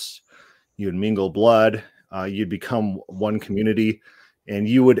 oaths. You would mingle blood, you'd become one community, and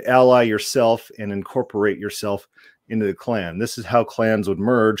you would ally yourself and incorporate yourself into the clan. This is how clans would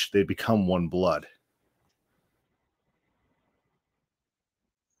merge. They'd become one blood.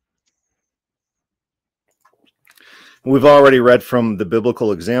 We've already read from the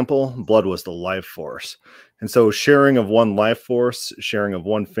biblical example, blood was the life force. And so sharing of one life force, sharing of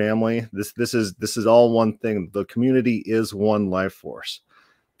one family, this is all one thing. The community is one life force.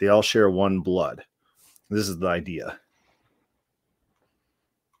 They all share one blood. This is the idea.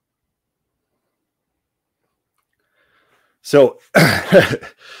 So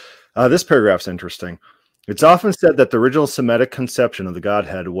this paragraph's interesting. It's often said that the original Semitic conception of the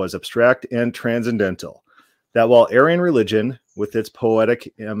Godhead was abstract and transcendental, that while Aryan religion, with its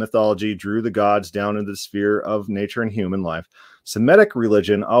poetic mythology, drew the gods down into the sphere of nature and human life, Semitic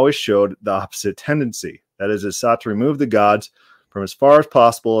religion always showed the opposite tendency. That is, it sought to remove the gods from as far as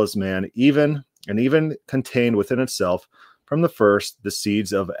possible as man, even contained within itself from the first the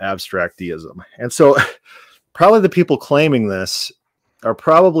seeds of abstract deism. And so probably the people claiming this are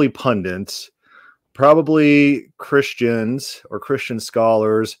probably pundits, probably Christians or Christian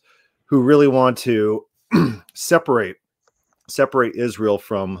scholars who really want to separate Israel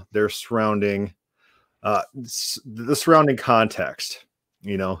from their surrounding, the surrounding context.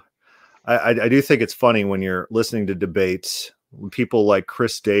 I do think it's funny when you're listening to debates, when people like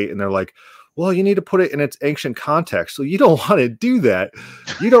Chris Date, and they're like, well, you need to put it in its ancient context. So you don't want to do that.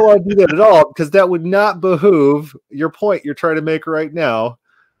 You don't want to do that at all, because that would not behoove your point you're trying to make right now.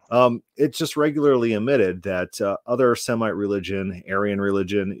 It's just regularly admitted that other Semite religion, Aryan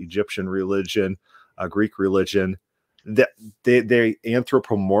religion, Egyptian religion, Greek religion, that they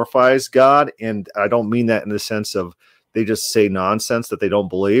anthropomorphize God. And I don't mean that in the sense of they just say nonsense that they don't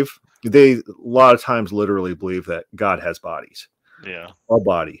believe. they a lot of times literally believe that God has bodies, Yeah.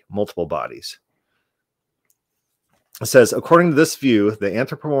 multiple bodies. It says, according to this view, the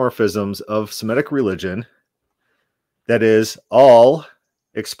anthropomorphisms of Semitic religion, that is, all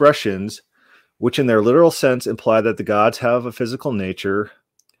expressions which in their literal sense imply that the gods have a physical nature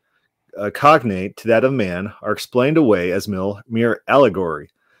cognate to that of man, are explained away as mere allegory.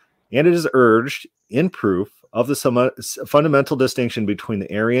 And it is urged in proof of the fundamental distinction between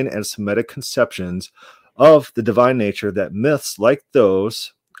the Aryan and Semitic conceptions of the divine nature that myths like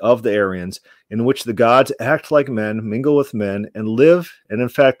those of the Aryans, in which the gods act like men, mingle with men, and in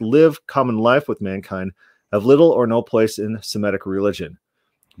fact live common life with mankind, have little or no place in Semitic religion.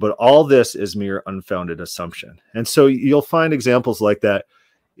 But all this is mere unfounded assumption. And so you'll find examples like that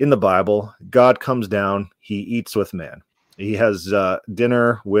in the Bible. God comes down, he eats with man. He has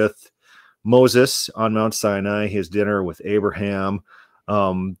dinner with Moses on Mount Sinai. He has dinner with Abraham.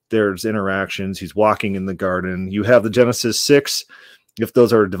 There's interactions. He's walking in the garden. You have the Genesis 6, if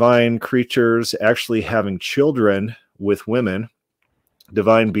those are divine creatures actually having children with women,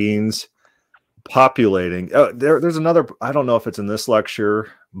 divine beings populating. There's another, I don't know if it's in this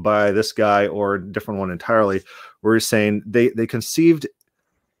lecture by this guy or a different one entirely, where he's saying they conceived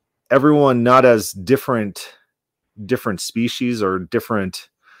everyone not as different species or different,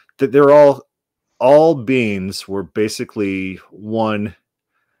 that they're all beings were basically one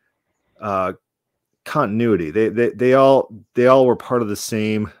continuity. They all were part of the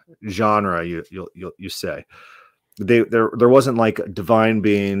same genre. You say there wasn't like divine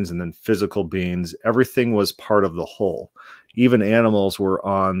beings and then physical beings. Everything was part of the whole. Even animals were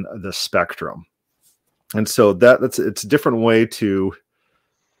on the spectrum, and so it's a different way to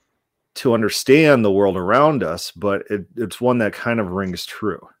understand the world around us, but it's one that kind of rings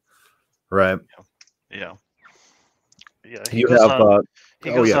true, right? Yeah. You have he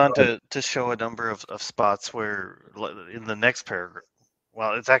goes on to show a number of spots where in the next paragraph,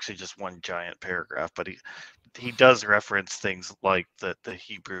 well, it's actually just one giant paragraph, but he does reference things like the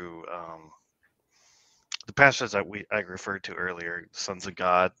Hebrew, the passages that I referred to earlier, sons of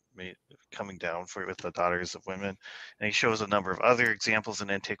God coming down with the daughters of women, and he shows a number of other examples in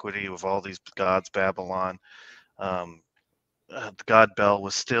antiquity of all these gods. Babylon, the god Bel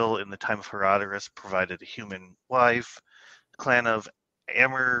was still in the time of Herodotus provided a human wife. Clan of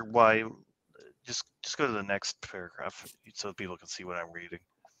Amor, why? Just go to the next paragraph so people can see what I'm reading.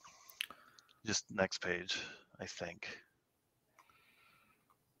 Just next page, I think.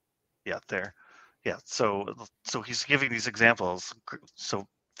 Yeah, there. Yeah, so he's giving these examples. So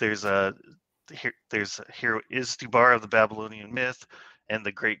there's here is Dubar of the Babylonian myth, and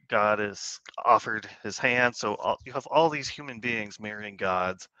the great goddess offered his hand. So you have all these human beings marrying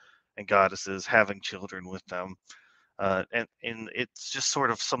gods and goddesses, having children with them, and it's just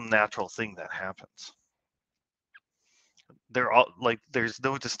sort of some natural thing that happens. They're all like, there's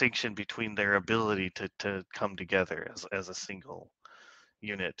no distinction between their ability to come together as a single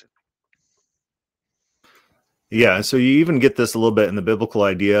unit. Yeah, so you even get this a little bit in the biblical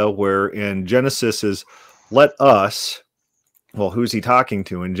idea where in Genesis is let us, well, who's he talking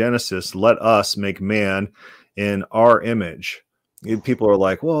to in Genesis? Let us make man in our image. People are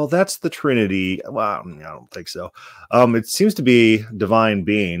like, well, that's the Trinity. Well, I don't think so. It seems to be divine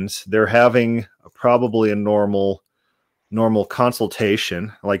beings. They're having probably a normal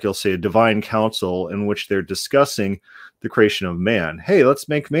consultation, like you'll say a divine council, in which they're discussing the creation of man. Hey, let's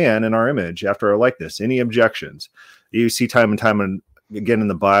make man in our image after our likeness. Any objections? You see time and time again in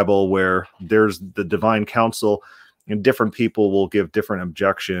the Bible where there's the divine council and different people will give different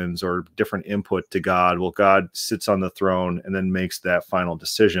objections or different input to God. Well, God sits on the throne and then makes that final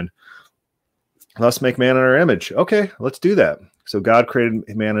decision. Let's make man in our image. Okay, let's do that. So God created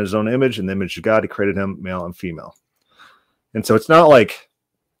man in his own image. In the image of God, he created him male and female. And so it's not like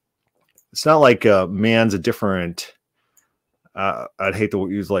man's a different, I'd hate to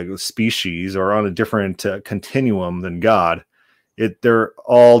use like species or on a different continuum than God. They're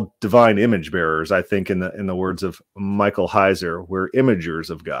all divine image bearers. I think in the words of Michael Heiser, we're imagers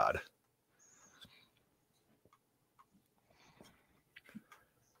of God.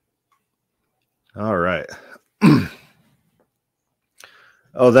 All right.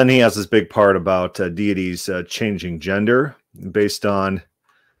 Oh, then he has this big part about deities changing gender based on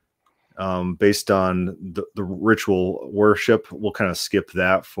the ritual worship. We'll kind of skip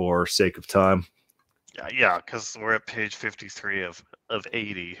that for sake of time. Yeah, because we're at page 53 of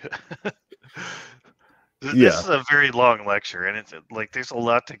 80. This is a very long lecture, and it's like there's a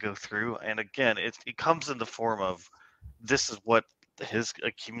lot to go through. And again, it comes in the form of this is what his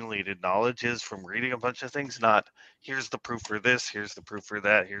accumulated knowledge is from reading a bunch of things, not here's the proof for this, here's the proof for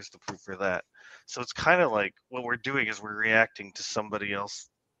that, here's the proof for that. So it's kind of like what we're doing is we're reacting to somebody else,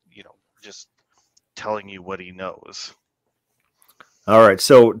 just telling you what he knows. All right.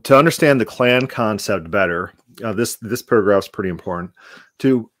 So to understand the clan concept better, this paragraph is pretty important.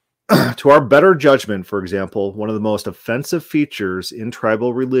 To to our better judgment, for example, one of the most offensive features in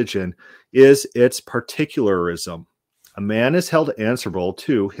tribal religion is its particularism. A man is held answerable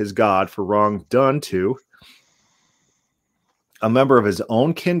to his God for wrong done to a member of his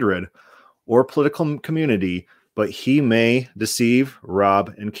own kindred or political community, but he may deceive,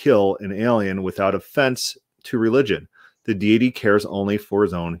 rob, and kill an alien without offense to religion. The deity cares only for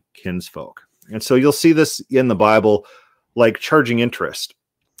his own kinsfolk. And so you'll see this in the Bible, like charging interest.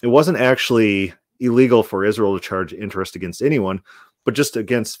 It wasn't actually illegal for Israel to charge interest against anyone, but just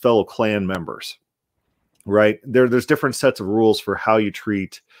against fellow clan members, right? There's different sets of rules for how you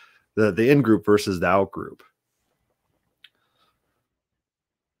treat the in-group versus the out-group.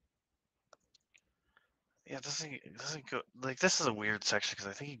 Yeah, it doesn't go like this is a weird section because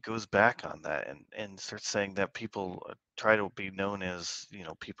I think he goes back on that and starts saying that people try to be known as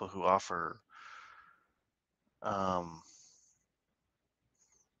people who offer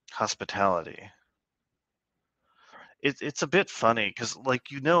hospitality. It's a bit funny because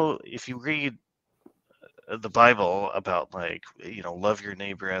if you read the Bible about love your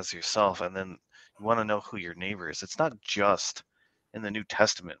neighbor as yourself, and then you want to know who your neighbor is. It's not just in the New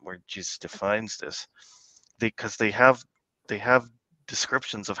Testament where Jesus defines this, because they have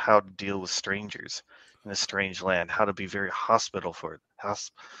descriptions of how to deal with strangers in a strange land, how to be very hospitable for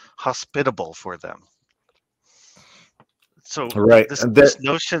them. So Right. this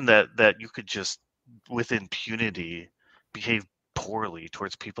notion that you could just with impunity behave poorly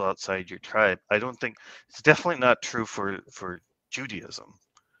towards people outside your tribe, I don't think it's definitely not true for Judaism.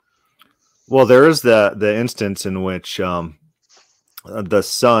 Well, there is the instance in which the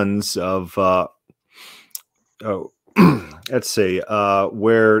sons of let's see,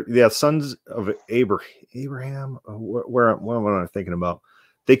 where sons of Abraham. What am I thinking about?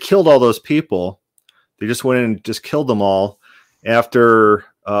 They killed all those people. They just went in and just killed them all after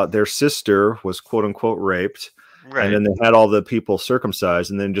their sister was quote unquote raped. Right. And then they had all the people circumcised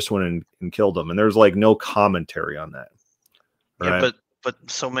and then just went in and killed them. And there's like no commentary on that. Right? Yeah, but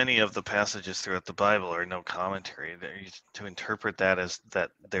so many of the passages throughout the Bible are no commentary. To interpret that as that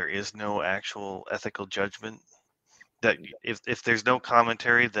there is no actual ethical judgment. That if there's no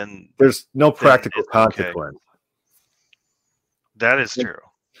commentary, then there's no practical consequence. Okay. That is true.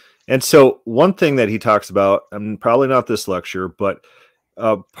 And so one thing that he talks about, and probably not this lecture, but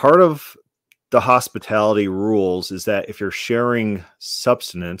part of the hospitality rules is that if you're sharing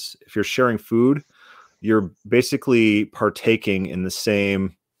substance, if you're sharing food, you're basically partaking in the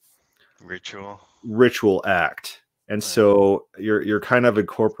same ritual act. And so you're kind of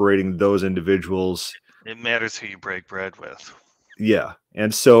incorporating those individuals. It matters who you break bread with. Yeah.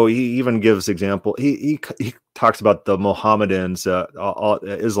 And so he even gives example. He talks about the Mohammedans,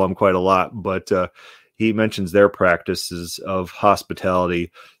 Islam quite a lot, but he mentions their practices of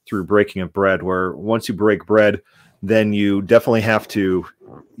hospitality through breaking of bread, where once you break bread, then you definitely have to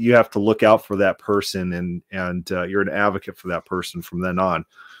look out for that person, and you're an advocate for that person from then on.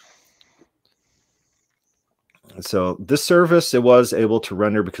 So this service it was able to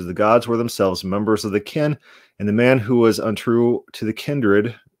render because the gods were themselves members of the kin, and the man who was untrue to the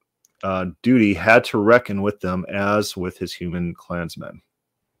kindred duty had to reckon with them as with his human clansmen.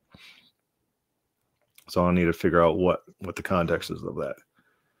 So I need to figure out what the context is of that.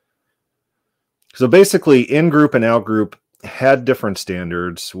 So basically, in-group and out-group had different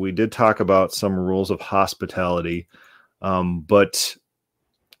standards. We did talk about some rules of hospitality, but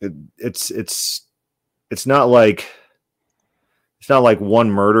it's not like one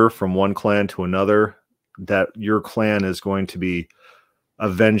murder from one clan to another that your clan is going to be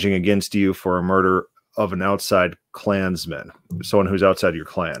avenging against you for a murder of an outside clansman, someone who's outside your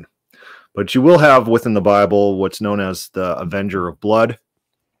clan. But you will have within the Bible what's known as the Avenger of Blood.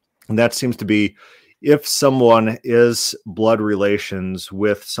 And that seems to be if someone is blood relations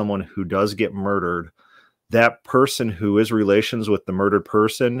with someone who does get murdered, that person who is relations with the murdered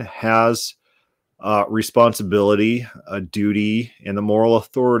person has responsibility, a duty, and the moral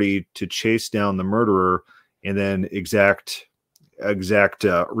authority to chase down the murderer and then exact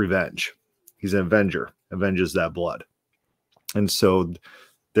revenge. He's an avenger, avenges that blood. And so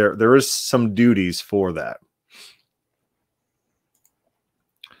there is some duties for that.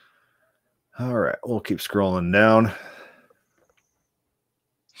 All right, we'll keep scrolling down.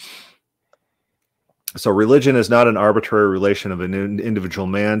 So religion is not an arbitrary relation of an individual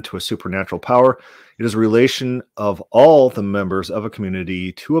man to a supernatural power. It is a relation of all the members of a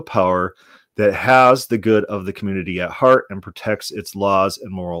community to a power that has the good of the community at heart and protects its laws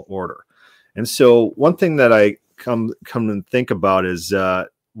and moral order. And so one thing that I come and think about is in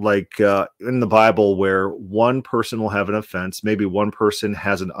the Bible, where one person will have an offense, maybe one person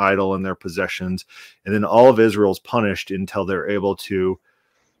has an idol in their possessions, and then all of Israel is punished until they're able to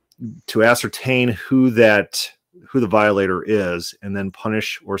ascertain who the violator is, and then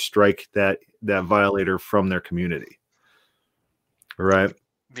punish or strike that violator from their community. Right?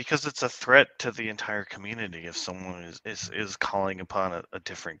 Because it's a threat to the entire community if someone is calling upon a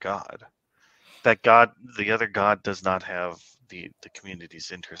different god. That god, the other god, does not have the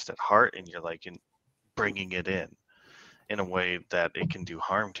community's interest at heart, and you're like in bringing it in a way that it can do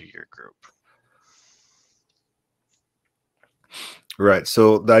harm to your group. Right.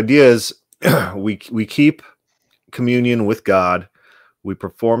 So the idea is we keep communion with God, we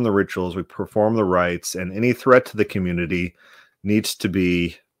perform the rituals, we perform the rites, and any threat to the community needs to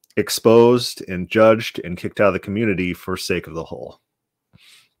be exposed and judged and kicked out of the community for sake of the whole.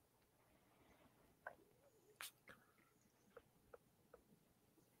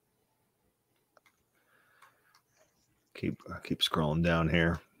 Keep scrolling down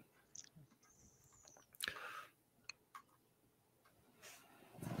here.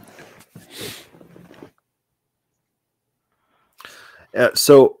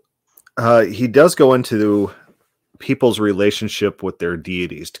 So he does go into people's relationship with their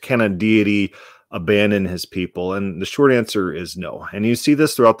deities. Can a deity abandon his people? And the short answer is no. And you see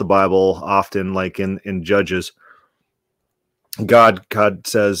this throughout the Bible often, like in Judges. God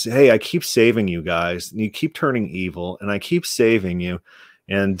says, hey, I keep saving you guys, and you keep turning evil, and I keep saving you.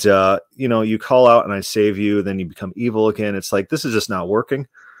 And, you call out and I save you, then you become evil again. It's like, this is just not working.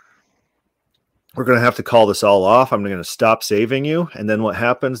 We're going to have to call this all off. I'm going to stop saving you. And then what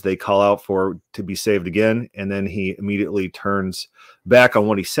happens? They call out to be saved again. And then he immediately turns back on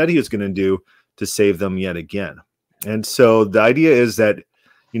what he said he was going to do to save them yet again. And so the idea is that,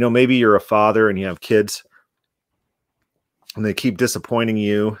 maybe you're a father and you have kids and they keep disappointing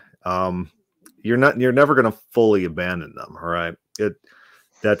you. You're never going to fully abandon them. All right.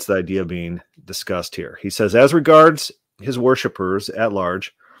 That's the idea being discussed here. He says, as regards his worshipers at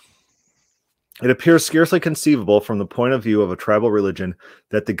large, it appears scarcely conceivable from the point of view of a tribal religion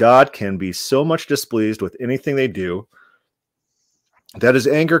that the god can be so much displeased with anything they do that his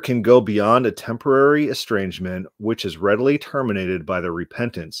anger can go beyond a temporary estrangement, which is readily terminated by their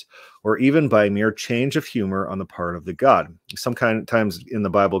repentance, or even by mere change of humor on the part of the god. Sometimes in the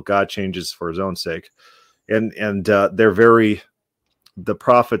Bible, God changes for his own sake, and the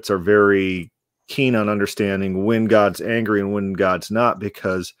prophets are very keen on understanding when God's angry and when God's not,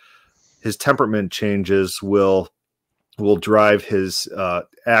 because his temperament changes will drive his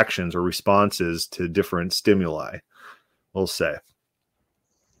actions or responses to different stimuli, we'll say.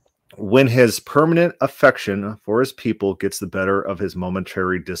 When his permanent affection for his people gets the better of his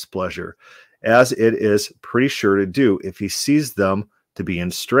momentary displeasure, as it is pretty sure to do if he sees them to be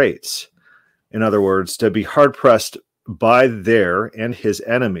in straits. In other words, to be hard-pressed by their and his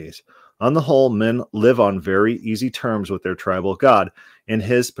enemies. On the whole, men live on very easy terms with their tribal god, and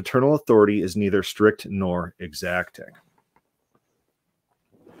his paternal authority is neither strict nor exacting.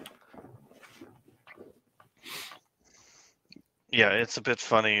 Yeah, it's a bit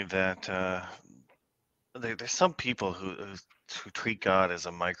funny that there's some people who treat God as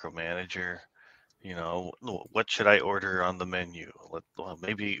a micromanager. What should I order on the menu? Well,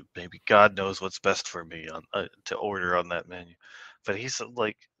 maybe God knows what's best for me to order on that menu. But he's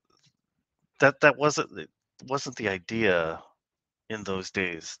like that wasn't the idea in those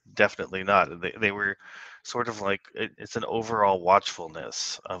days. Definitely not. They were sort of like it's an overall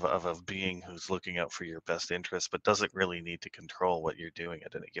watchfulness of a being who's looking out for your best interest, but doesn't really need to control what you're doing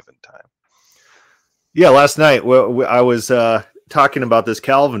at any given time. Yeah, last night I was talking about this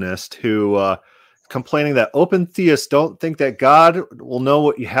Calvinist who complaining that open theists don't think that God will know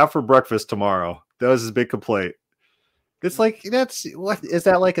what you have for breakfast tomorrow. That was his big complaint. It's like, what is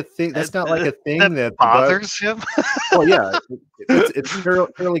that like a thing? That's not like a thing that bothers him. Well, yeah, it's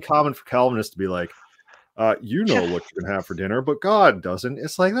fairly common for Calvinists to be like, you know what you can have for dinner, but God doesn't.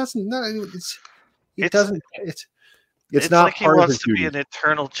 It's like that's not. It's not like he wants to be an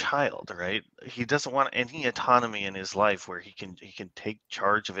eternal child, right? He doesn't want any autonomy in his life where he can take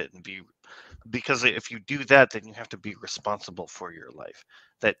charge of it and be. Because if you do that, then you have to be responsible for your life.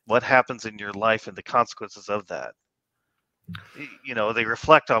 That what happens in your life and the consequences of that. They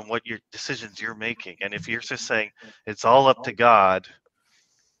reflect on what your decisions you're making. And if you're just saying it's all up to God,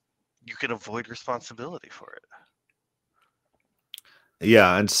 you can avoid responsibility for it.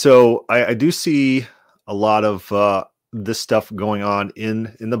 Yeah, and so I do see a lot of this stuff going on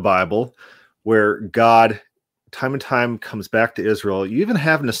in the Bible, where God, time and time, comes back to Israel. You even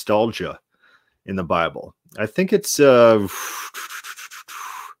have nostalgia in the Bible. I think it's is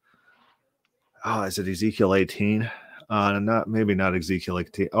it Ezekiel 18? Not Ezekiel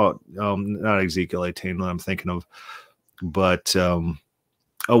 18. Not Ezekiel 18 that I'm thinking of, but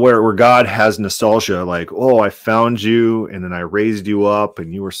where God has nostalgia, like, oh, I found you and then I raised you up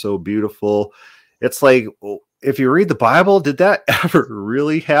and you were so beautiful. It's like, if you read the Bible, did that ever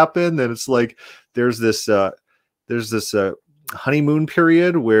really happen? Then it's like there's this honeymoon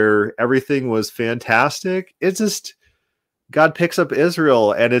period where everything was fantastic. It's just God picks up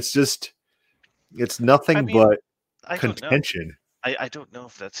Israel and it's nothing but I contention. I don't know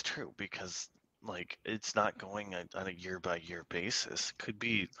if that's true, because like it's not going on a year by year basis. Could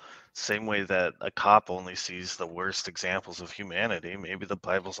be same way that a cop only sees the worst examples of humanity. Maybe the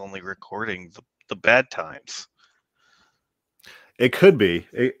Bible's only recording the bad times. It could be.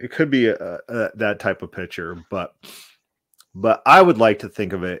 It could be that type of picture, but I would like to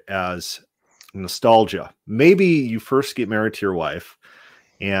think of it as nostalgia. Maybe you first get married to your wife,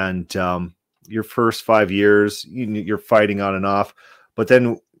 and your first 5 years you're fighting on and off, but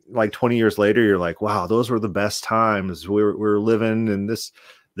then like 20 years later, you're like, wow, those were the best times. We're living in this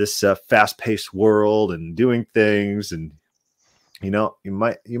fast-paced world and doing things, and you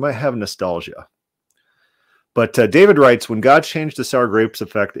might have nostalgia. But David writes, when God changed the sour grapes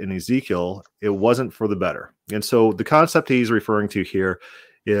effect in Ezekiel, it wasn't for the better. And so the concept he's referring to here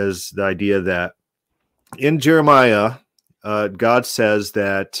is the idea that in Jeremiah, God says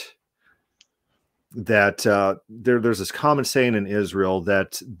that there's this common saying in Israel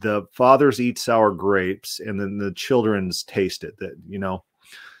that the fathers eat sour grapes and then the children's taste it.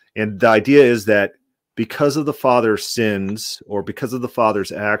 And the idea is that because of the father's sins or because of the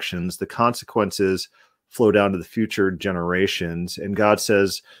father's actions, the consequences flow down to the future generations. And God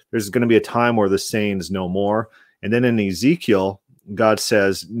says there's going to be a time where the saying's no more. And then in Ezekiel, God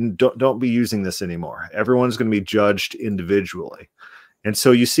says, don't be using this anymore. Everyone's going to be judged individually. And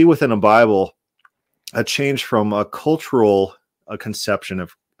so you see within a Bible a change from a cultural conception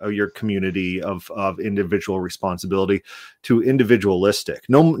of your community of individual responsibility to individualistic.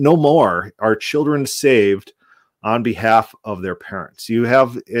 No more are children saved on behalf of their parents. You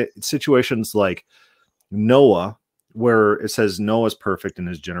have situations like Noah, where it says Noah's perfect in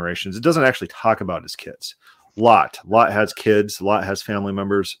his generations. It doesn't actually talk about his kids. Lot has kids. Lot has family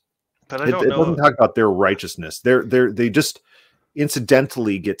members. But it doesn't talk about their righteousness. They just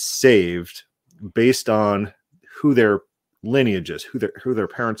incidentally get saved based on who their lineage is, who their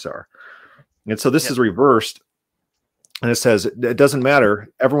parents are. And so this is reversed. And it says it doesn't matter.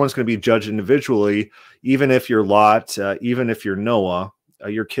 Everyone's going to be judged individually, even if you're Lot, even if you're Noah.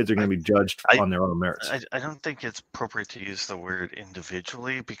 Your kids are going to be judged on their own merits. I don't think it's appropriate to use the word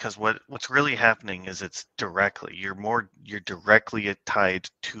individually, because what's really happening is it's directly. You're directly tied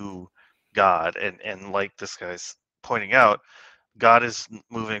to God, and like this guy's pointing out, God is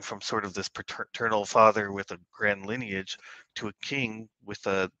moving from sort of this paternal father with a grand lineage to a king with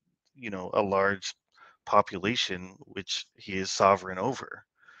a large population which he is sovereign over.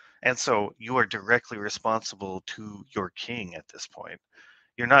 And so you are directly responsible to your king at this point.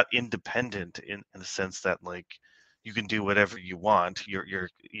 You're not independent in the sense that like you can do whatever you want.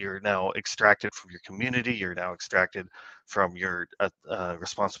 You're now extracted from your community. You're now extracted from your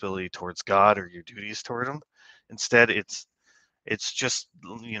responsibility towards God or your duties toward him. Instead, it's just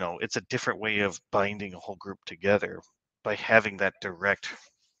it's a different way of binding a whole group together by having that direct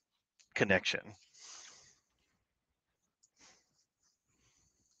connection.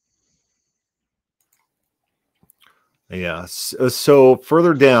 Yeah. So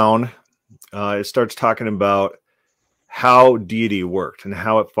further down, it starts talking about how deity worked and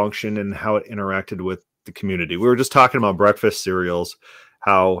how it functioned and how it interacted with the community. We were just talking about breakfast cereals,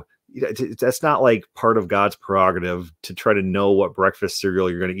 how that's not like part of God's prerogative to try to know what breakfast cereal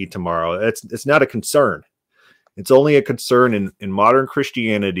you're going to eat tomorrow. It's not a concern. It's only a concern in modern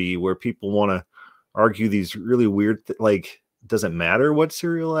Christianity, where people want to argue these really weird, like, does it matter what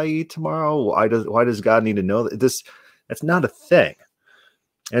cereal I eat tomorrow? Why does God need to know this? That's not a thing.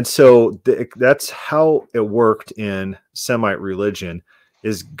 And so that's how it worked in Semite religion,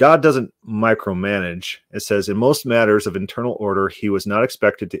 is God doesn't micromanage. It says, in most matters of internal order, he was not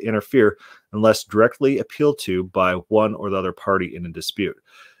expected to interfere unless directly appealed to by one or the other party in a dispute.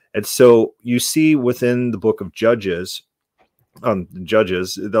 And so you see within the book of Judges,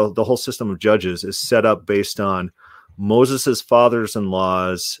 the whole system of Judges is set up based on Moses's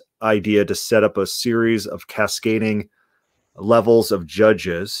fathers-in-law's idea to set up a series of cascading levels of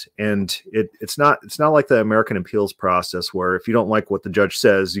judges, and it's not like the American appeals process where if you don't like what the judge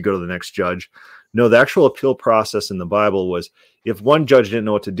says, you go to the next judge. No, the actual appeal process in the Bible was if one judge didn't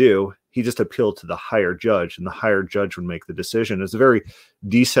know what to do, he just appealed to the higher judge, and the higher judge would make the decision. It's a very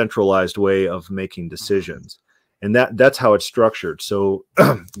decentralized way of making decisions, and that's how it's structured. So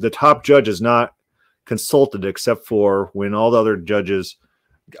the top judge is not consulted except for when all the other judges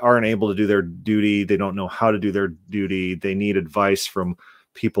aren't able to do their duty. They don't know how to do their duty. They need advice from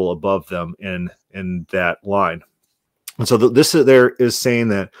people above them in that line. And so this is saying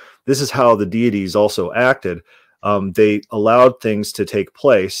that this is how the deities also acted. They allowed things to take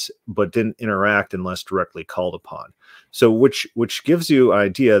place, but didn't interact unless directly called upon. So which gives you an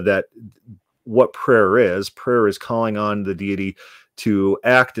idea that what prayer is. Prayer is calling on the deity to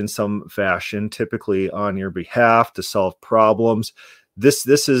act in some fashion, typically on your behalf, to solve problems.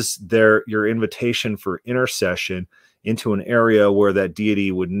 This is your invitation for intercession into an area where that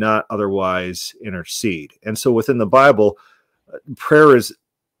deity would not otherwise intercede. And so within the Bible, prayer is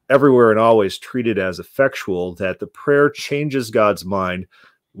everywhere and always treated as effectual, that the prayer changes God's mind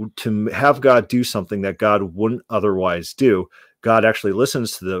to have God do something that God wouldn't otherwise do. God actually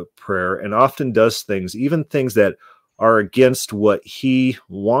listens to the prayer and often does things, even things that are against what he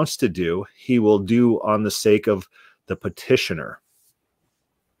wants to do, he will do on the sake of the petitioner.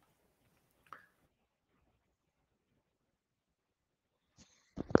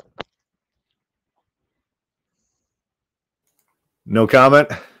 No comment?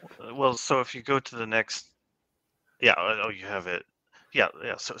 Well, so if you go to the next, yeah, oh, you have it. Yeah.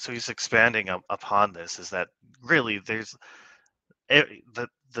 So he's expanding upon this, is that really there's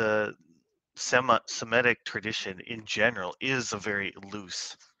the Semitic tradition in general is a very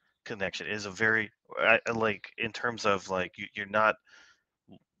loose connection, is a very, like, in terms of like you're not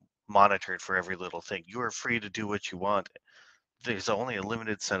monitored for every little thing. You are free to do what you want. There's only a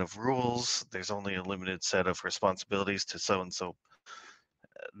limited set of rules. There's only a limited set of responsibilities to so and so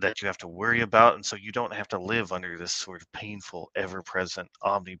that you have to worry about, and so you don't have to live under this sort of painful, ever-present,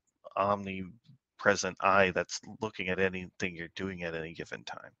 omnipresent eye that's looking at anything you're doing at any given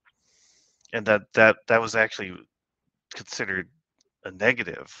time. And that was actually considered a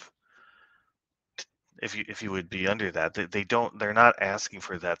negative if you would be under that. They're not asking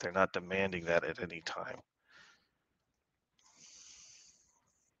for that. They're not demanding that at any time.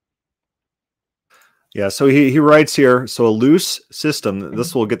 Yeah, so he writes here, so a loose system,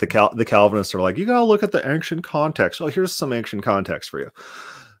 this will get the Calvinists are like, you gotta look at the ancient context. Oh, here's some ancient context for you.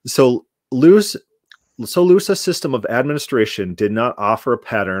 So loose a system of administration did not offer a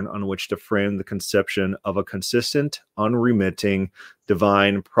pattern on which to frame the conception of a consistent, unremitting,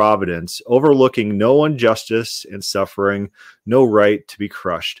 divine providence, overlooking no injustice and suffering, no right to be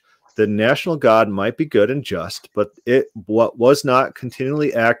crushed. The national God might be good and just, but what was not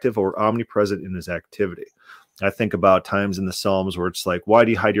continually active or omnipresent in his activity. I think about times in the Psalms where it's like, why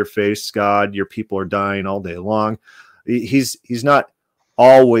do you hide your face, God? Your people are dying all day long. He's not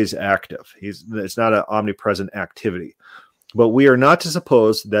always active. It's not an omnipresent activity. But we are not to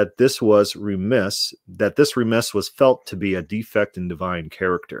suppose that this remiss was felt to be a defect in divine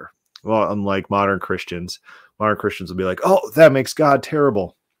character. Well, unlike modern Christians will be like, oh, that makes God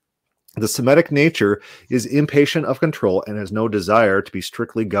terrible. The Semitic nature is impatient of control and has no desire to be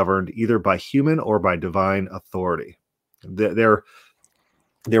strictly governed either by human or by divine authority. They're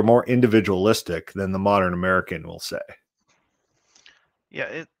more individualistic than the modern American will say.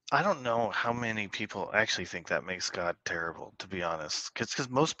 Yeah, I don't know how many people actually think that makes God terrible, to be honest, because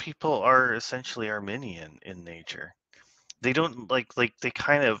most people are essentially Arminian in nature. They don't like they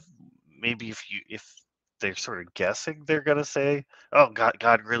kind of, maybe if they're sort of guessing, they're gonna say, "Oh,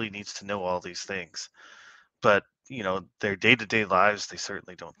 God really needs to know all these things," but their day-to-day lives, they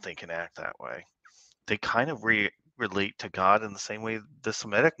certainly don't think and act that way. They kind of relate to God in the same way the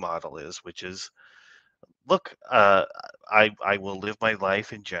Semitic model is, which is, look, I will live my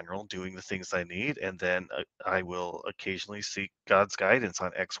life in general doing the things I need, and then I will occasionally seek God's guidance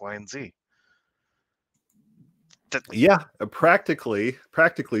on X, Y, and Z. Yeah, practically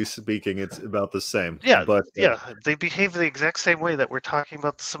speaking, it's about the same. Yeah, but they behave the exact same way that we're talking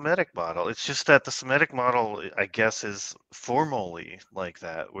about the Semitic model. It's just that the Semitic model, I guess, is formally like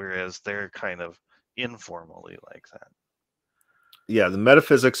that, whereas they're kind of informally like that. Yeah, the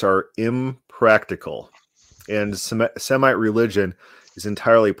metaphysics are impractical, and Semite religion is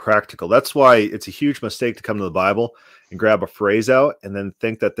entirely practical. That's why it's a huge mistake to come to the Bible and grab a phrase out and then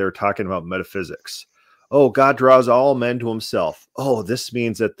think that they're talking about metaphysics. Oh, God draws all men to himself. Oh, this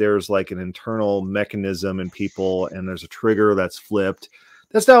means that there's like an internal mechanism in people and there's a trigger that's flipped.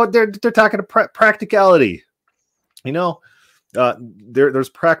 That's not what they're talking to practicality. You know, there's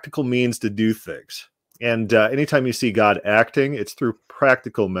practical means to do things. And anytime you see God acting, it's through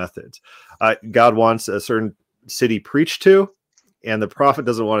practical methods. God wants a certain city preached to, and the prophet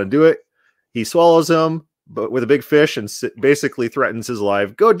doesn't want to do it. He swallows him, but with a big fish, and basically threatens his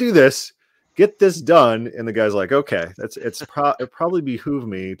life. Go do this, get this done. And the guy's like, okay, it probably behoove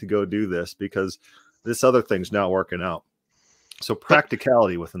me to go do this because this other thing's not working out. So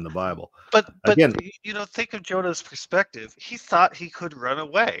practicality within the Bible. But again, think of Jonah's perspective. He thought he could run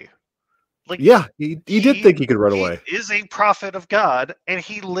away. Like, yeah, he did think he could run away. He is a prophet of God, and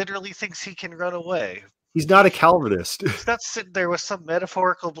he literally thinks he can run away. He's not a Calvinist. He's not sitting there with some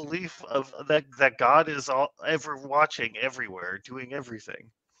metaphorical belief of that God is ever watching everywhere, doing everything.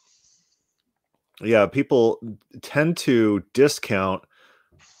 Yeah, people tend to discount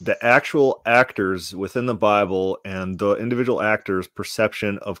the actual actors within the Bible and the individual actors'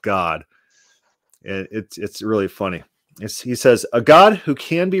 perception of God. And it's really funny. He says, a God who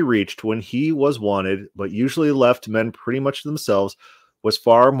can be reached when he was wanted, but usually left men pretty much to themselves, was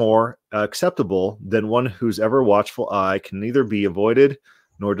far more acceptable than one whose ever watchful eye can neither be avoided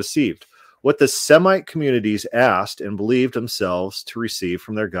nor deceived. What the Semite communities asked and believed themselves to receive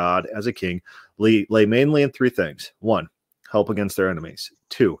from their God as a king lay mainly in three things. 1, help against their enemies.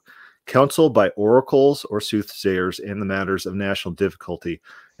 2, counsel by oracles or soothsayers in the matters of national difficulty.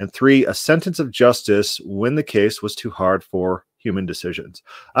 And 3, a sentence of justice when the case was too hard for human decisions.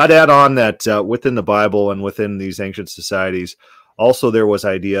 I'd add on that within the Bible and within these ancient societies, also there was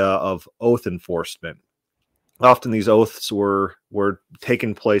idea of oath enforcement. Often these oaths were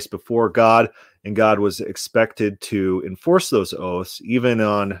taking place before God, and God was expected to enforce those oaths even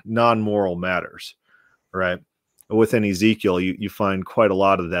on non-moral matters, right? Within Ezekiel, you find quite a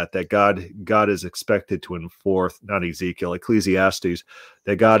lot of that God is expected to enforce, not Ezekiel, Ecclesiastes,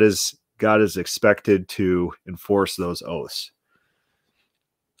 that God is expected to enforce those oaths.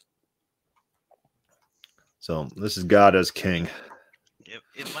 So this is God as king.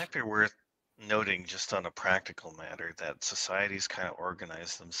 It might be worth noting just on a practical matter that societies kind of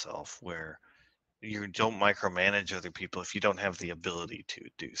organize themselves where you don't micromanage other people if you don't have the ability to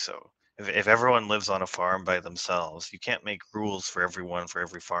do so. If everyone lives on a farm by themselves, you can't make rules for everyone for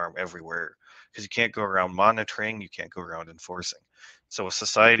every farm everywhere because you can't go around monitoring, you can't go around enforcing. So a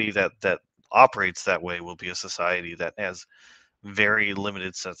society that operates that way will be a society that has very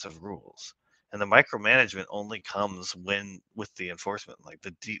limited sets of rules. And the micromanagement only comes with the enforcement. Like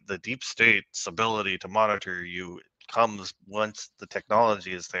the deep state's ability to monitor you comes once the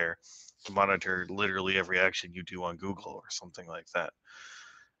technology is there to monitor literally every action you do on Google or something like that.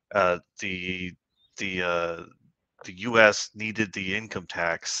 The U.S. needed the income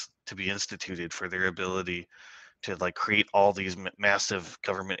tax to be instituted for their ability to create all these massive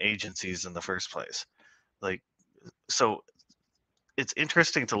government agencies in the first place. So it's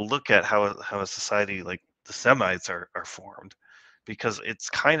interesting to look at how a society like the Semites are formed, because it's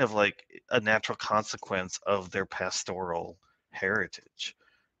kind of like a natural consequence of their pastoral heritage.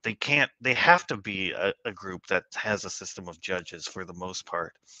 They have to be a group that has a system of judges for the most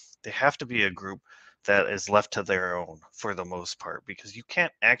part. They have to be a group that is left to their own for the most part, because you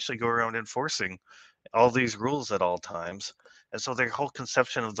can't actually go around enforcing all these rules at all times. And so their whole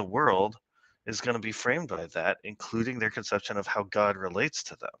conception of the world is going to be framed by that, including their conception of how God relates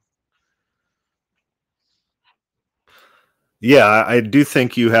to them. Yeah, I do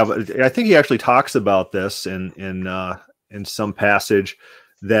think you have. I think he actually talks about this in some passage,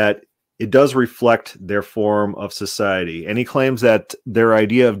 that it does reflect their form of society, and he claims that their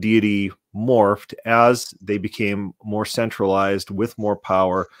idea of deity morphed as they became more centralized, with more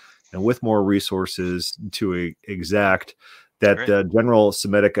power and with more resources to exact. That Right. The general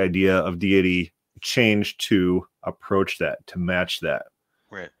Semitic idea of deity changed to approach that, to match that.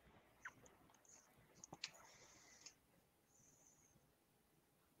 Right.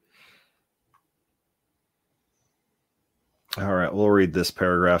 All right, we'll read this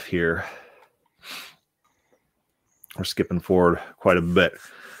paragraph here. We're skipping forward quite a bit.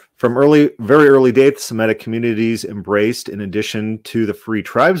 From very early days, the Semitic communities embraced, in addition to the free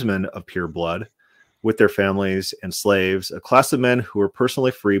tribesmen of pure blood, with their families and slaves, a class of men who were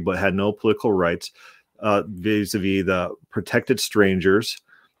personally free but had no political rights, vis-a-vis the protected strangers,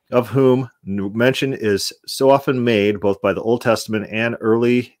 of whom mention is so often made both by the Old Testament and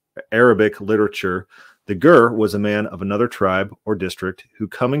early Arabic literature. The Gur was a man of another tribe or district who,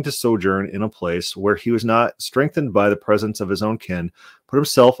 coming to sojourn in a place where he was not strengthened by the presence of his own kin, put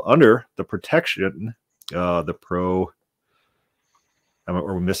himself under the protection, Are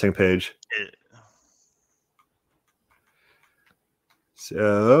we missing page?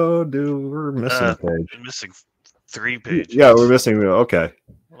 So, we're missing a page. Missing 3 pages. Yeah, we're missing. Okay.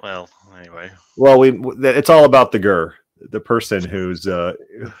 Well, anyway. Well, it's all about the gur, the person who's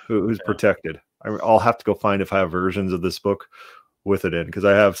protected. I'll have to go find if I have versions of this book with it in, because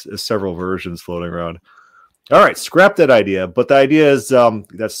I have several versions floating around. All right, scrap that idea. But the idea is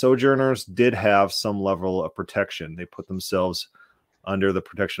that sojourners did have some level of protection. They put themselves under the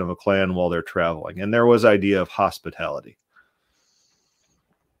protection of a clan while they're traveling, and there was idea of hospitality.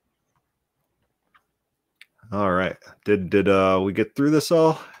 All right, did we get through this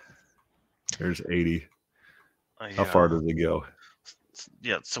all? There's 80. Yeah. How far does it go?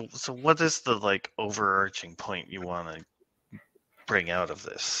 Yeah. So what is the overarching point you want to bring out of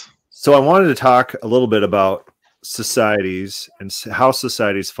this? So I wanted to talk a little bit about societies and how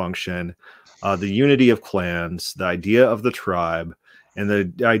societies function, the unity of clans, the idea of the tribe, and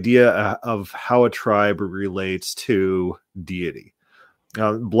the idea of how a tribe relates to deity,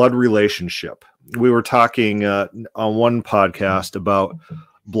 blood relationship. We were talking on one podcast about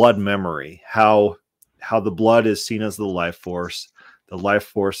blood memory, how the blood is seen as the life force. The life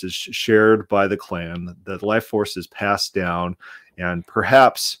force is shared by the clan. The life force is passed down, and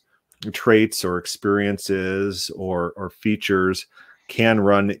perhaps traits or experiences or features can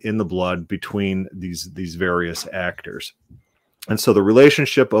run in the blood between these various actors. And so the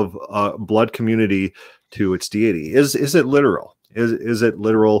relationship of blood community to its deity, is it literal? Is it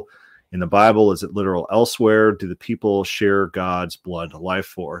literal in the Bible? Is it literal elsewhere? Do the people share God's blood life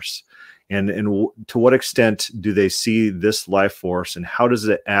force? And to what extent do they see this life force, and how does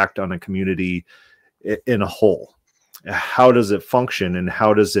it act on a community in a whole? How does it function, and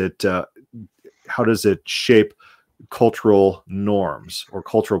how does it shape cultural norms or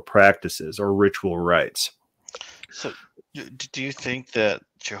cultural practices or ritual rites? So do you think that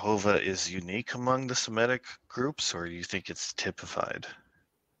Jehovah is unique among the Semitic groups, or do you think it's typified?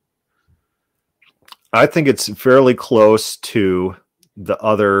 I think it's fairly close to the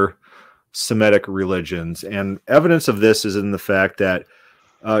other Semitic religions, and evidence of this is in the fact that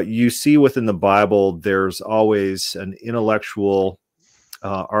you see within the Bible, there's always an intellectual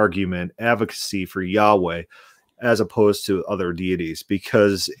argument, advocacy for Yahweh as opposed to other deities,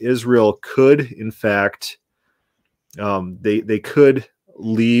 because Israel could, in fact, they could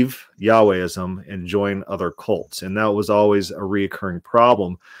leave Yahwehism and join other cults, and that was always a reoccurring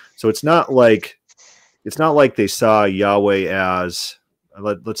problem. So it's not like they saw Yahweh as,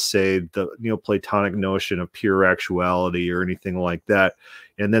 let's say, the Neoplatonic notion of pure actuality or anything like that,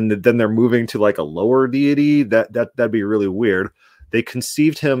 and then they're moving to like a lower deity. That'd be really weird. They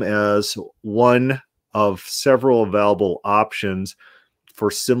conceived him as one of several available options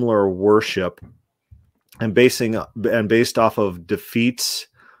for similar worship, and based off of defeats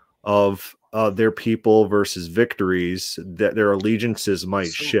of their people versus victories, that their allegiances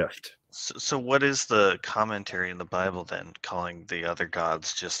might shift. So what is the commentary in the Bible then, calling the other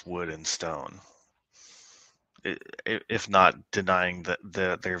gods just wood and stone, if not denying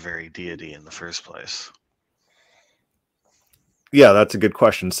their very deity in the first place? Yeah, that's a good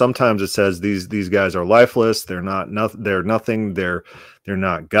question. Sometimes it says these guys are lifeless. They're they're nothing. They're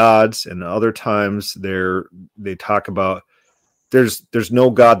not gods. And other times they talk about there's no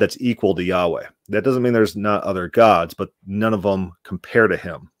God that's equal to Yahweh. That doesn't mean there's not other gods, but none of them compare to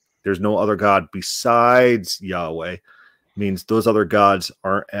him. There's no other God besides Yahweh. Means those other gods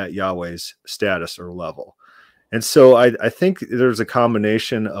aren't at Yahweh's status or level. And so I think there's a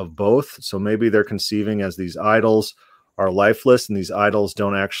combination of both. So maybe they're conceiving as these idols are lifeless, and these idols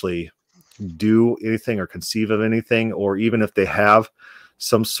don't actually do anything or conceive of anything, or even if they have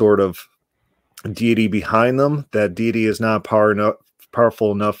some sort of deity behind them, that deity is not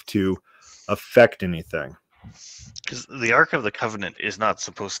powerful enough to affect anything. Because the Ark of the Covenant is not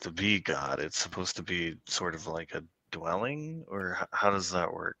supposed to be God. It's supposed to be sort of like a dwelling, or how does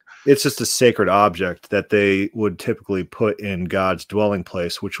that work? It's just a sacred object that they would typically put in God's dwelling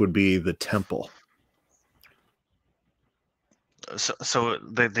place, which would be the temple. So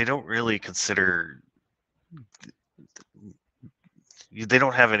they don't really consider, they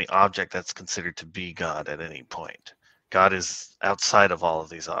don't have any object that's considered to be God at any point. God is outside of all of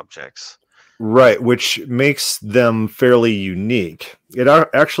these objects. Right, which makes them fairly unique. It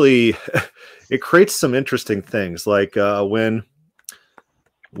actually it creates some interesting things, like when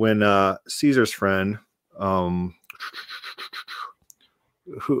Caesar's friend, who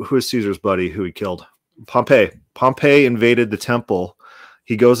is Caesar's buddy who he killed? Pompey invaded the temple.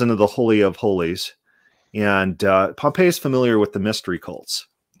 He goes into the Holy of Holies, and Pompey is familiar with the mystery cults.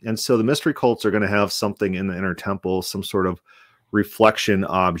 And so the mystery cults are going to have something in the inner temple, some sort of reflection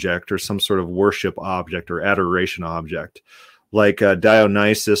object or some sort of worship object or adoration object. Like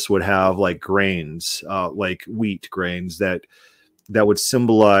Dionysus would have like grains, like wheat grains that would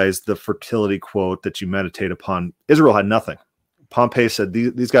symbolize the fertility quote that you meditate upon. Israel had nothing. Pompey said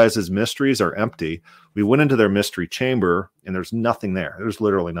these guys' mysteries are empty. We went into their mystery chamber and there's nothing there. There's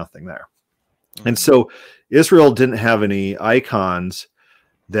literally nothing there. Mm-hmm. And so Israel didn't have any icons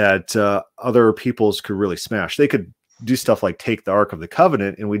that other peoples could really smash. They could do stuff like take the Ark of the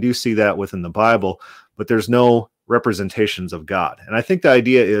Covenant, and we do see that within the Bible, but there's no representations of God. And I think the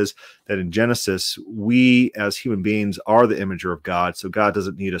idea is that in Genesis, we as human beings are the imager of God, so God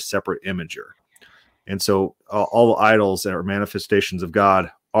doesn't need a separate imager. And so all idols that are manifestations of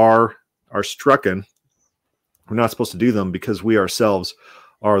God are stricken. We're not supposed to do them because we ourselves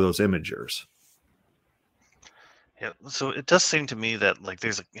are those imagers. Yeah, so it does seem to me that like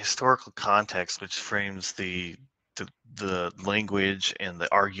there's a historical context which frames the language and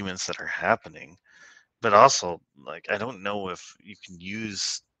the arguments that are happening, but also like I don't know if you can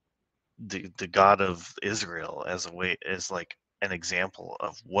use the God of Israel as a way as like an example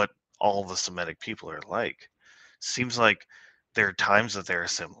of what all the Semitic people are like. Seems like there are times that they're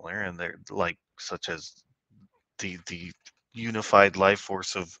similar, and they're like such as the unified life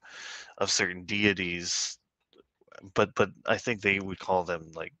force of certain deities, but I think they would call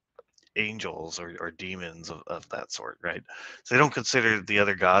them like angels or demons of that sort, right? So they don't consider the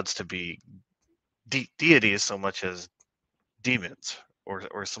other gods to be deities so much as demons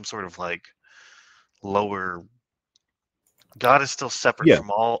or some sort of like lower. God is still separate from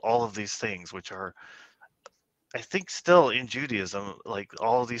all of these things, which are, I think, still in Judaism, like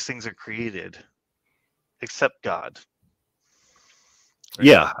all of these things are created except God. Right?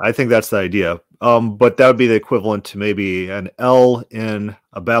 Yeah, I think that's the idea. But that would be the equivalent to maybe an L in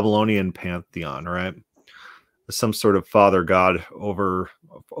a Babylonian pantheon, right? Some sort of father god over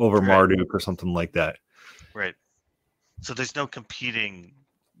right. Marduk or something like that. Right. So there's no competing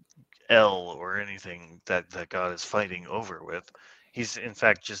L or anything that God is fighting over with. He's in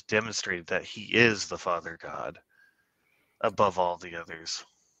fact just demonstrated that he is the Father God above all the others.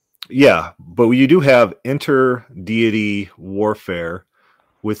 Yeah, but you do have inter-deity warfare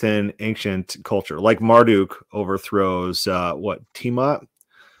within ancient culture. Like Marduk overthrows Tiamat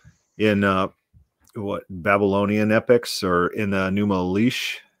in what Babylonian epics, or in the Numa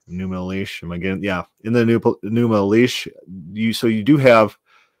Elish. Am I getting? Yeah, in the Numa Elish, you do have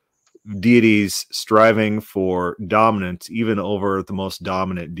deities striving for dominance even over the most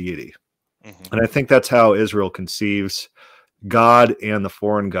dominant deity. Mm-hmm. And I think that's how Israel conceives God and the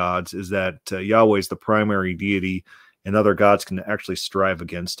foreign gods, is that Yahweh is the primary deity and other gods can actually strive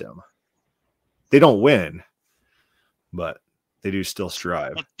against him. They don't win, but they do still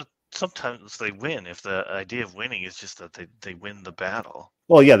strive. But sometimes they win if the idea of winning is just that they win the battle.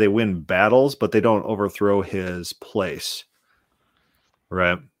 Well, yeah, they win battles, but they don't overthrow his place.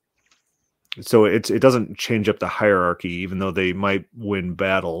 Right? So it doesn't change up the hierarchy, even though they might win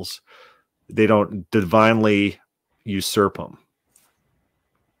battles. They don't divinely usurp them.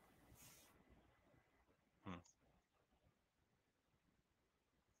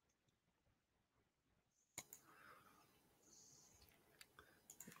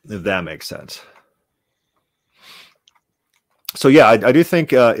 If that makes sense. So yeah, I do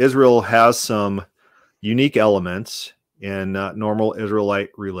think Israel has some unique elements in normal Israelite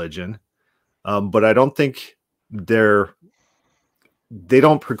religion, but I don't think they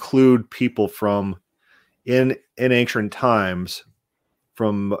don't preclude people from in ancient times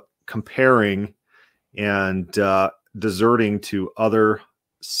from comparing and deserting to other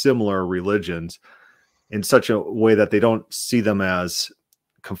similar religions in such a way that they don't see them as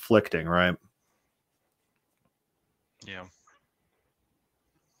conflicting, right? Yeah.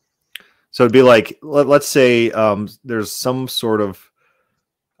 So it'd be like, let's say there's some sort of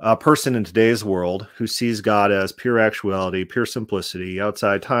person in today's world who sees God as pure actuality, pure simplicity,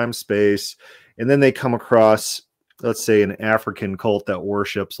 outside time, space, and then they come across, let's say, an African cult that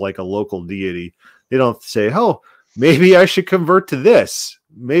worships like a local deity. They don't say, oh, maybe I should convert to this.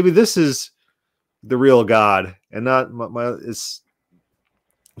 Maybe this is the real God, and not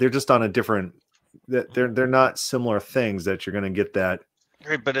they're just on a different, they're not similar things that you're going to get that.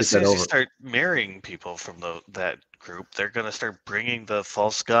 Right, but as soon as you start marrying people from that group, they're going to start bringing the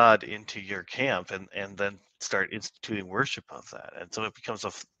false god into your camp and then start instituting worship of that. And so it becomes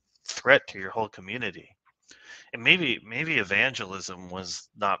a threat to your whole community. And maybe evangelism was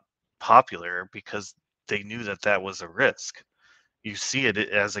not popular because they knew that was a risk. You see it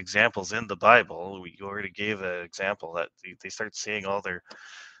as examples in the Bible. You already gave an example that they start seeing all their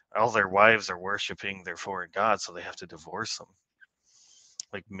wives are worshiping their foreign gods, so they have to divorce them.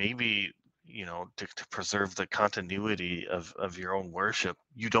 Like maybe to preserve the continuity of your own worship,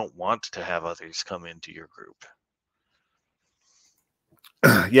 you don't want to have others come into your group.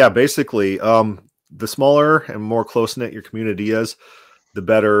 Yeah, basically, the smaller and more close-knit your community is, the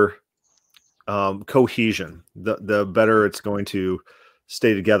better cohesion, the better it's going to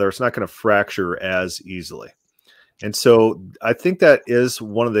stay together. It's not going to fracture as easily. And so I think that is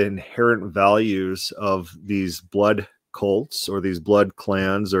one of the inherent values of these blood cults or these blood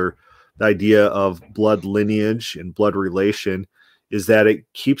clans, or the idea of blood lineage and blood relation, is that it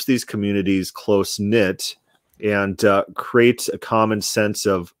keeps these communities close knit and creates a common sense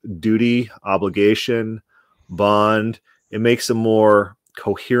of duty, obligation, bond. It makes a more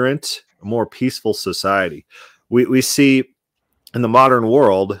coherent, a more peaceful society. We see in the modern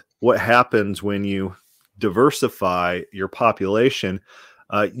world what happens when you diversify your population.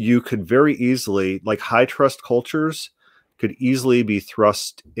 You could very easily, like high trust cultures, could easily be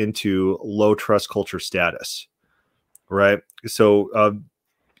thrust into low trust culture status, right? So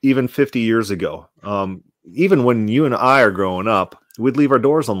even 50 years ago, even when you and I are growing up, we'd leave our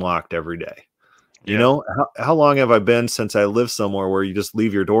doors unlocked every day. You know, how long have I been since I lived somewhere where you just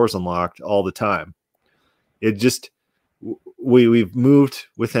leave your doors unlocked all the time? It just, we've moved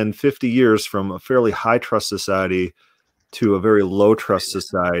within 50 years from a fairly high trust society to a very low trust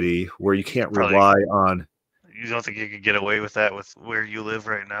society where you can't rely on. You don't think you could get away with that with where you live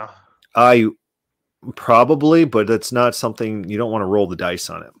right now? I probably, but it's not something you don't want to roll the dice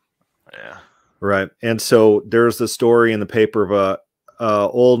on it. Yeah. Right. And so there's the story in the paper of a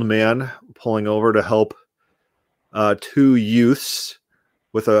old man pulling over to help two youths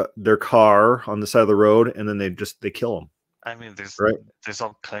with their car on the side of the road, and then they kill them. I mean, there's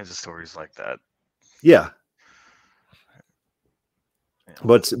all kinds of stories like that. Yeah.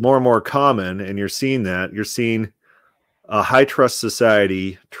 But it's more and more common, and you're seeing a high trust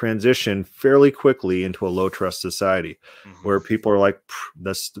society transition fairly quickly into a low trust society, where people are like,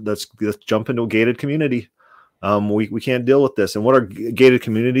 let's jump into a gated community. We can't deal with this. And what are gated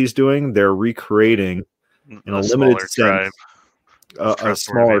communities doing? They're recreating in a limited sense a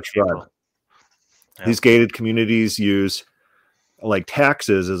smaller tribe. Yeah. These gated communities use like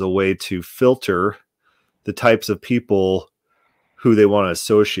taxes as a way to filter the types of people who they want to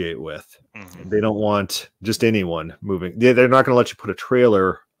associate with. They don't want just anyone moving. They're not going to let you put a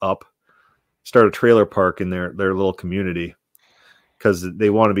trailer up, start a trailer park in their little community, because they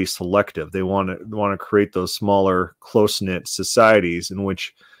want to be selective. They want to create those smaller, close-knit societies in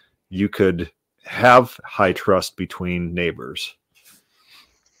which you could have high trust between neighbors.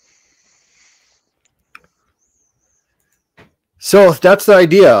 So that's the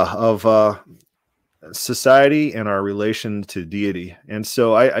idea of society and our relation to deity. And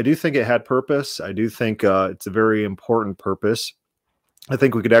so I do think it had purpose. I do think it's a very important purpose. I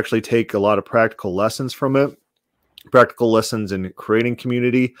think we could actually take a lot of practical lessons from it, practical lessons in creating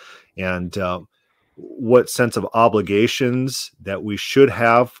community, and what sense of obligations that we should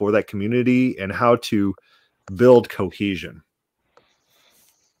have for that community, and how to build cohesion.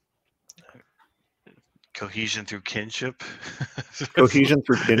 Cohesion through kinship. Cohesion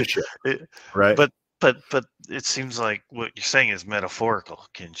through kinship, right? But it seems like what you're saying is metaphorical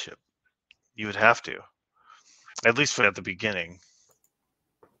kinship. You would have to, at least at the beginning,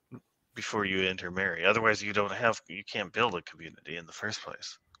 before you intermarry. Otherwise, you can't build a community in the first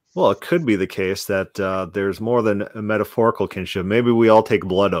place. Well, it could be the case that there's more than a metaphorical kinship. Maybe we all take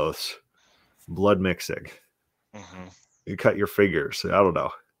blood oaths, blood mixing. You cut your figures. I don't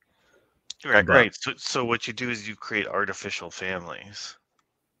know. Right. So what you do is you create artificial families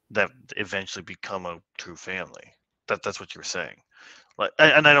that eventually become a true family. That's what you're saying. Like,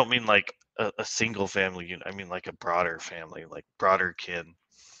 and I don't mean like a single family unit. I mean like a broader family, like broader kin.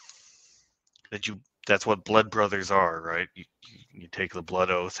 That's what blood brothers are, right? You take the blood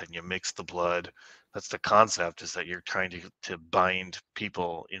oath and you mix the blood. That's the concept, is that you're trying to bind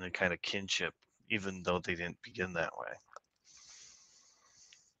people in a kind of kinship, even though they didn't begin that way.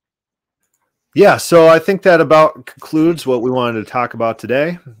 Yeah, so I think that about concludes what we wanted to talk about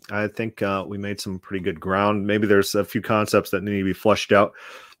today. I think we made some pretty good ground. Maybe there's a few concepts that need to be fleshed out.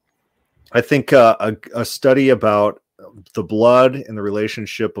 I think a study about the blood and the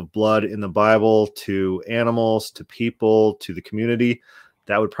relationship of blood in the Bible to animals, to people, to the community,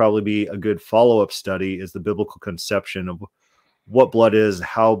 that would probably be a good follow-up study, is the biblical conception of what blood is,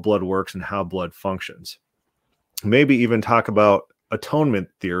 how blood works, and how blood functions. Maybe even talk about atonement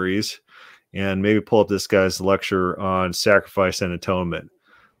theories, and maybe pull up this guy's lecture on sacrifice and atonement.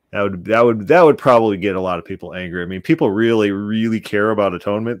 That would probably get a lot of people angry. I mean, people really, really care about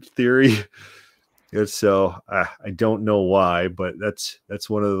atonement theory. And so I don't know why, but that's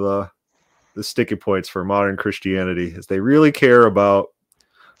one of the sticky points for modern Christianity is they really care about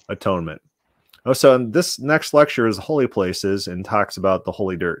atonement. Oh, so this next lecture is holy places and talks about the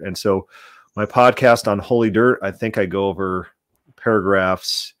holy dirt. And so my podcast on holy dirt, I think I go over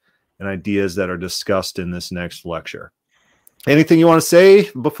paragraphs and ideas that are discussed in this next lecture. Anything you want to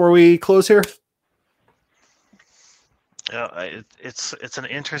say before we close here? Yeah, it's an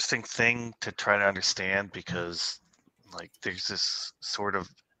interesting thing to try to understand, because like there's this sort of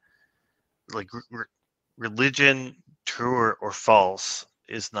like religion, true or false,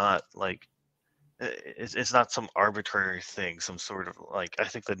 is not like it's not some arbitrary thing, some sort of like, I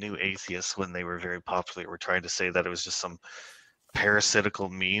think the new atheists, when they were very popular, were trying to say that it was just some parasitical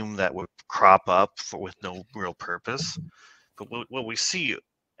meme that would crop up with no real purpose. But what we see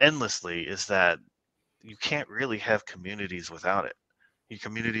endlessly is that you can't really have communities without it. Your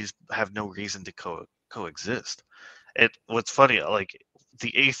communities have no reason to coexist. What's funny, like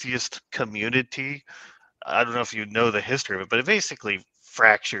the atheist community, I don't know if you know the history of it, but it basically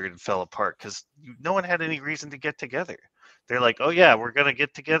fractured and fell apart because no one had any reason to get together. They're like, oh yeah, we're gonna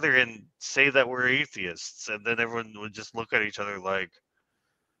get together and say that we're atheists, and then everyone would just look at each other like,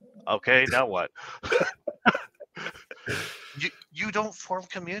 okay, now what? You don't form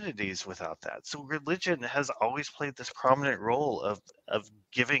communities without that. So religion has always played this prominent role of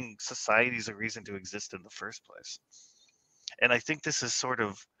giving societies a reason to exist in the first place. And I think this is sort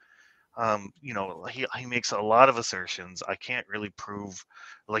of he makes a lot of assertions. I can't really prove,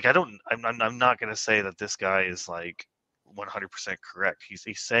 like, I'm not going to say that this guy is like 100% correct. He's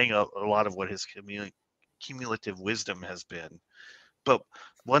saying a lot of what his cumulative wisdom has been. But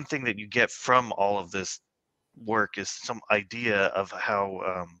one thing that you get from all of this work is some idea of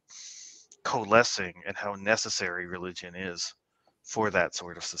how coalescing and how necessary religion is for that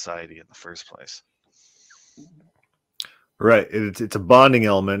sort of society in the first place. Right. It's a bonding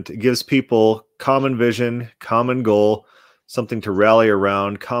element. It gives people common vision, common goal, something to rally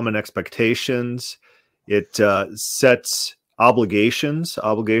around, common expectations. It sets obligations.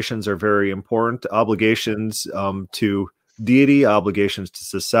 Obligations are very important. Obligations to deity, obligations to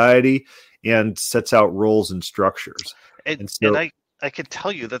society, and sets out roles and structures. And I can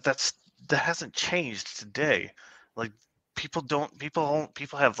tell you that that hasn't changed today. Like people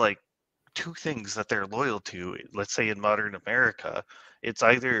have like two things that they're loyal to. Let's say in modern America, it's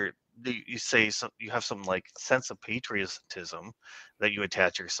either you say you have some like sense of patriotism that you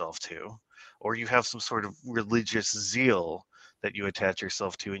attach yourself to, or you have some sort of religious zeal that you attach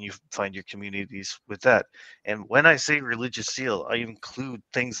yourself to, and you find your communities with that. And when I say religious zeal, I include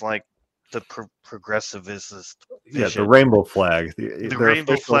things like the progressivist vision. The rainbow flag. The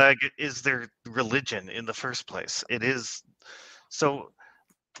rainbow flag is their religion in the first place. It is. So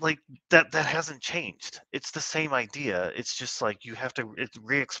like that hasn't changed. It's the same idea. It's just like it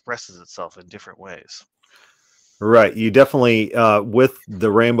re-expresses itself in different ways. Right. You definitely, with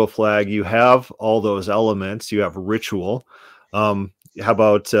the rainbow flag, you have all those elements. You have ritual. How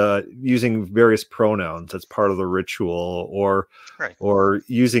about using various pronouns? That's part of the ritual, or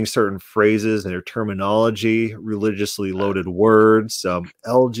using certain phrases and their terminology, religiously loaded words,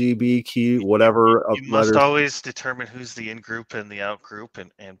 LGBTQ, whatever. You must always determine who's the in-group and the out-group,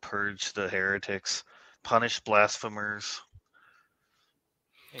 and purge the heretics, punish blasphemers.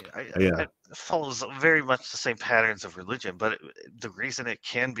 It follows very much the same patterns of religion, but the reason it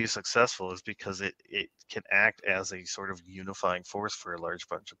can be successful is because it can act as a sort of unifying force for a large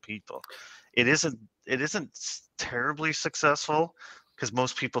bunch of people. It isn't terribly successful because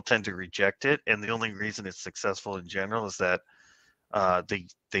most people tend to reject it, and the only reason it's successful in general is that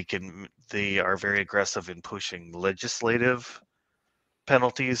they are very aggressive in pushing legislative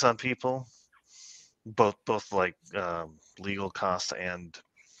penalties on people, both like legal costs and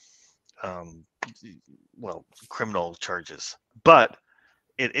criminal charges. But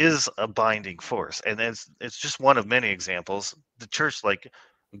it is a binding force, and it's just one of many examples. The church, like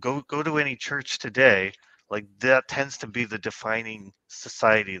go to any church today, like that tends to be the defining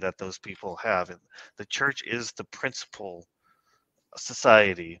society that those people have, and the church is the principal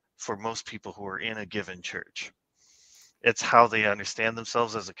society for most people who are in a given church. It's how they understand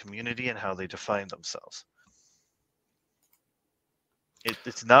themselves as a community and how they define themselves.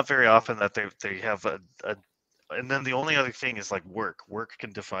 It's not very often that they have a and then the only other thing is like work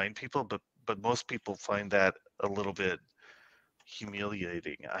can define people, but most people find that a little bit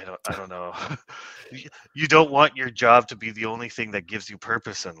humiliating. I don't know. You don't want your job to be the only thing that gives you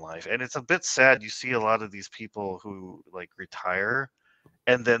purpose in life, and it's a bit sad. You see a lot of these people who like retire,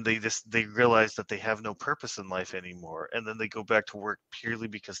 and then they realize that they have no purpose in life anymore, and then they go back to work purely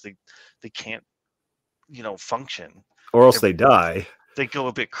because they can't function, or else they die. they go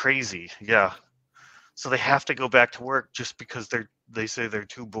a bit crazy. Yeah. So they have to go back to work just because they say they're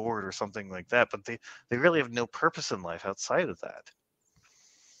too bored or something like that. But they really have no purpose in life outside of that.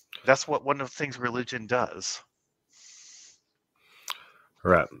 That's what one of the things religion does.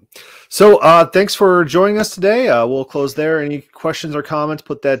 Right. So thanks for joining us today. We'll close there. Any questions or comments,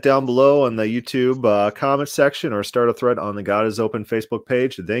 put that down below in the YouTube comment section or start a thread on the God is Open Facebook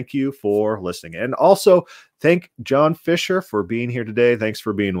page. Thank you for listening. And also thank John Fisher for being here today. Thanks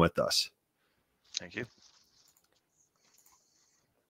for being with us. Thank you.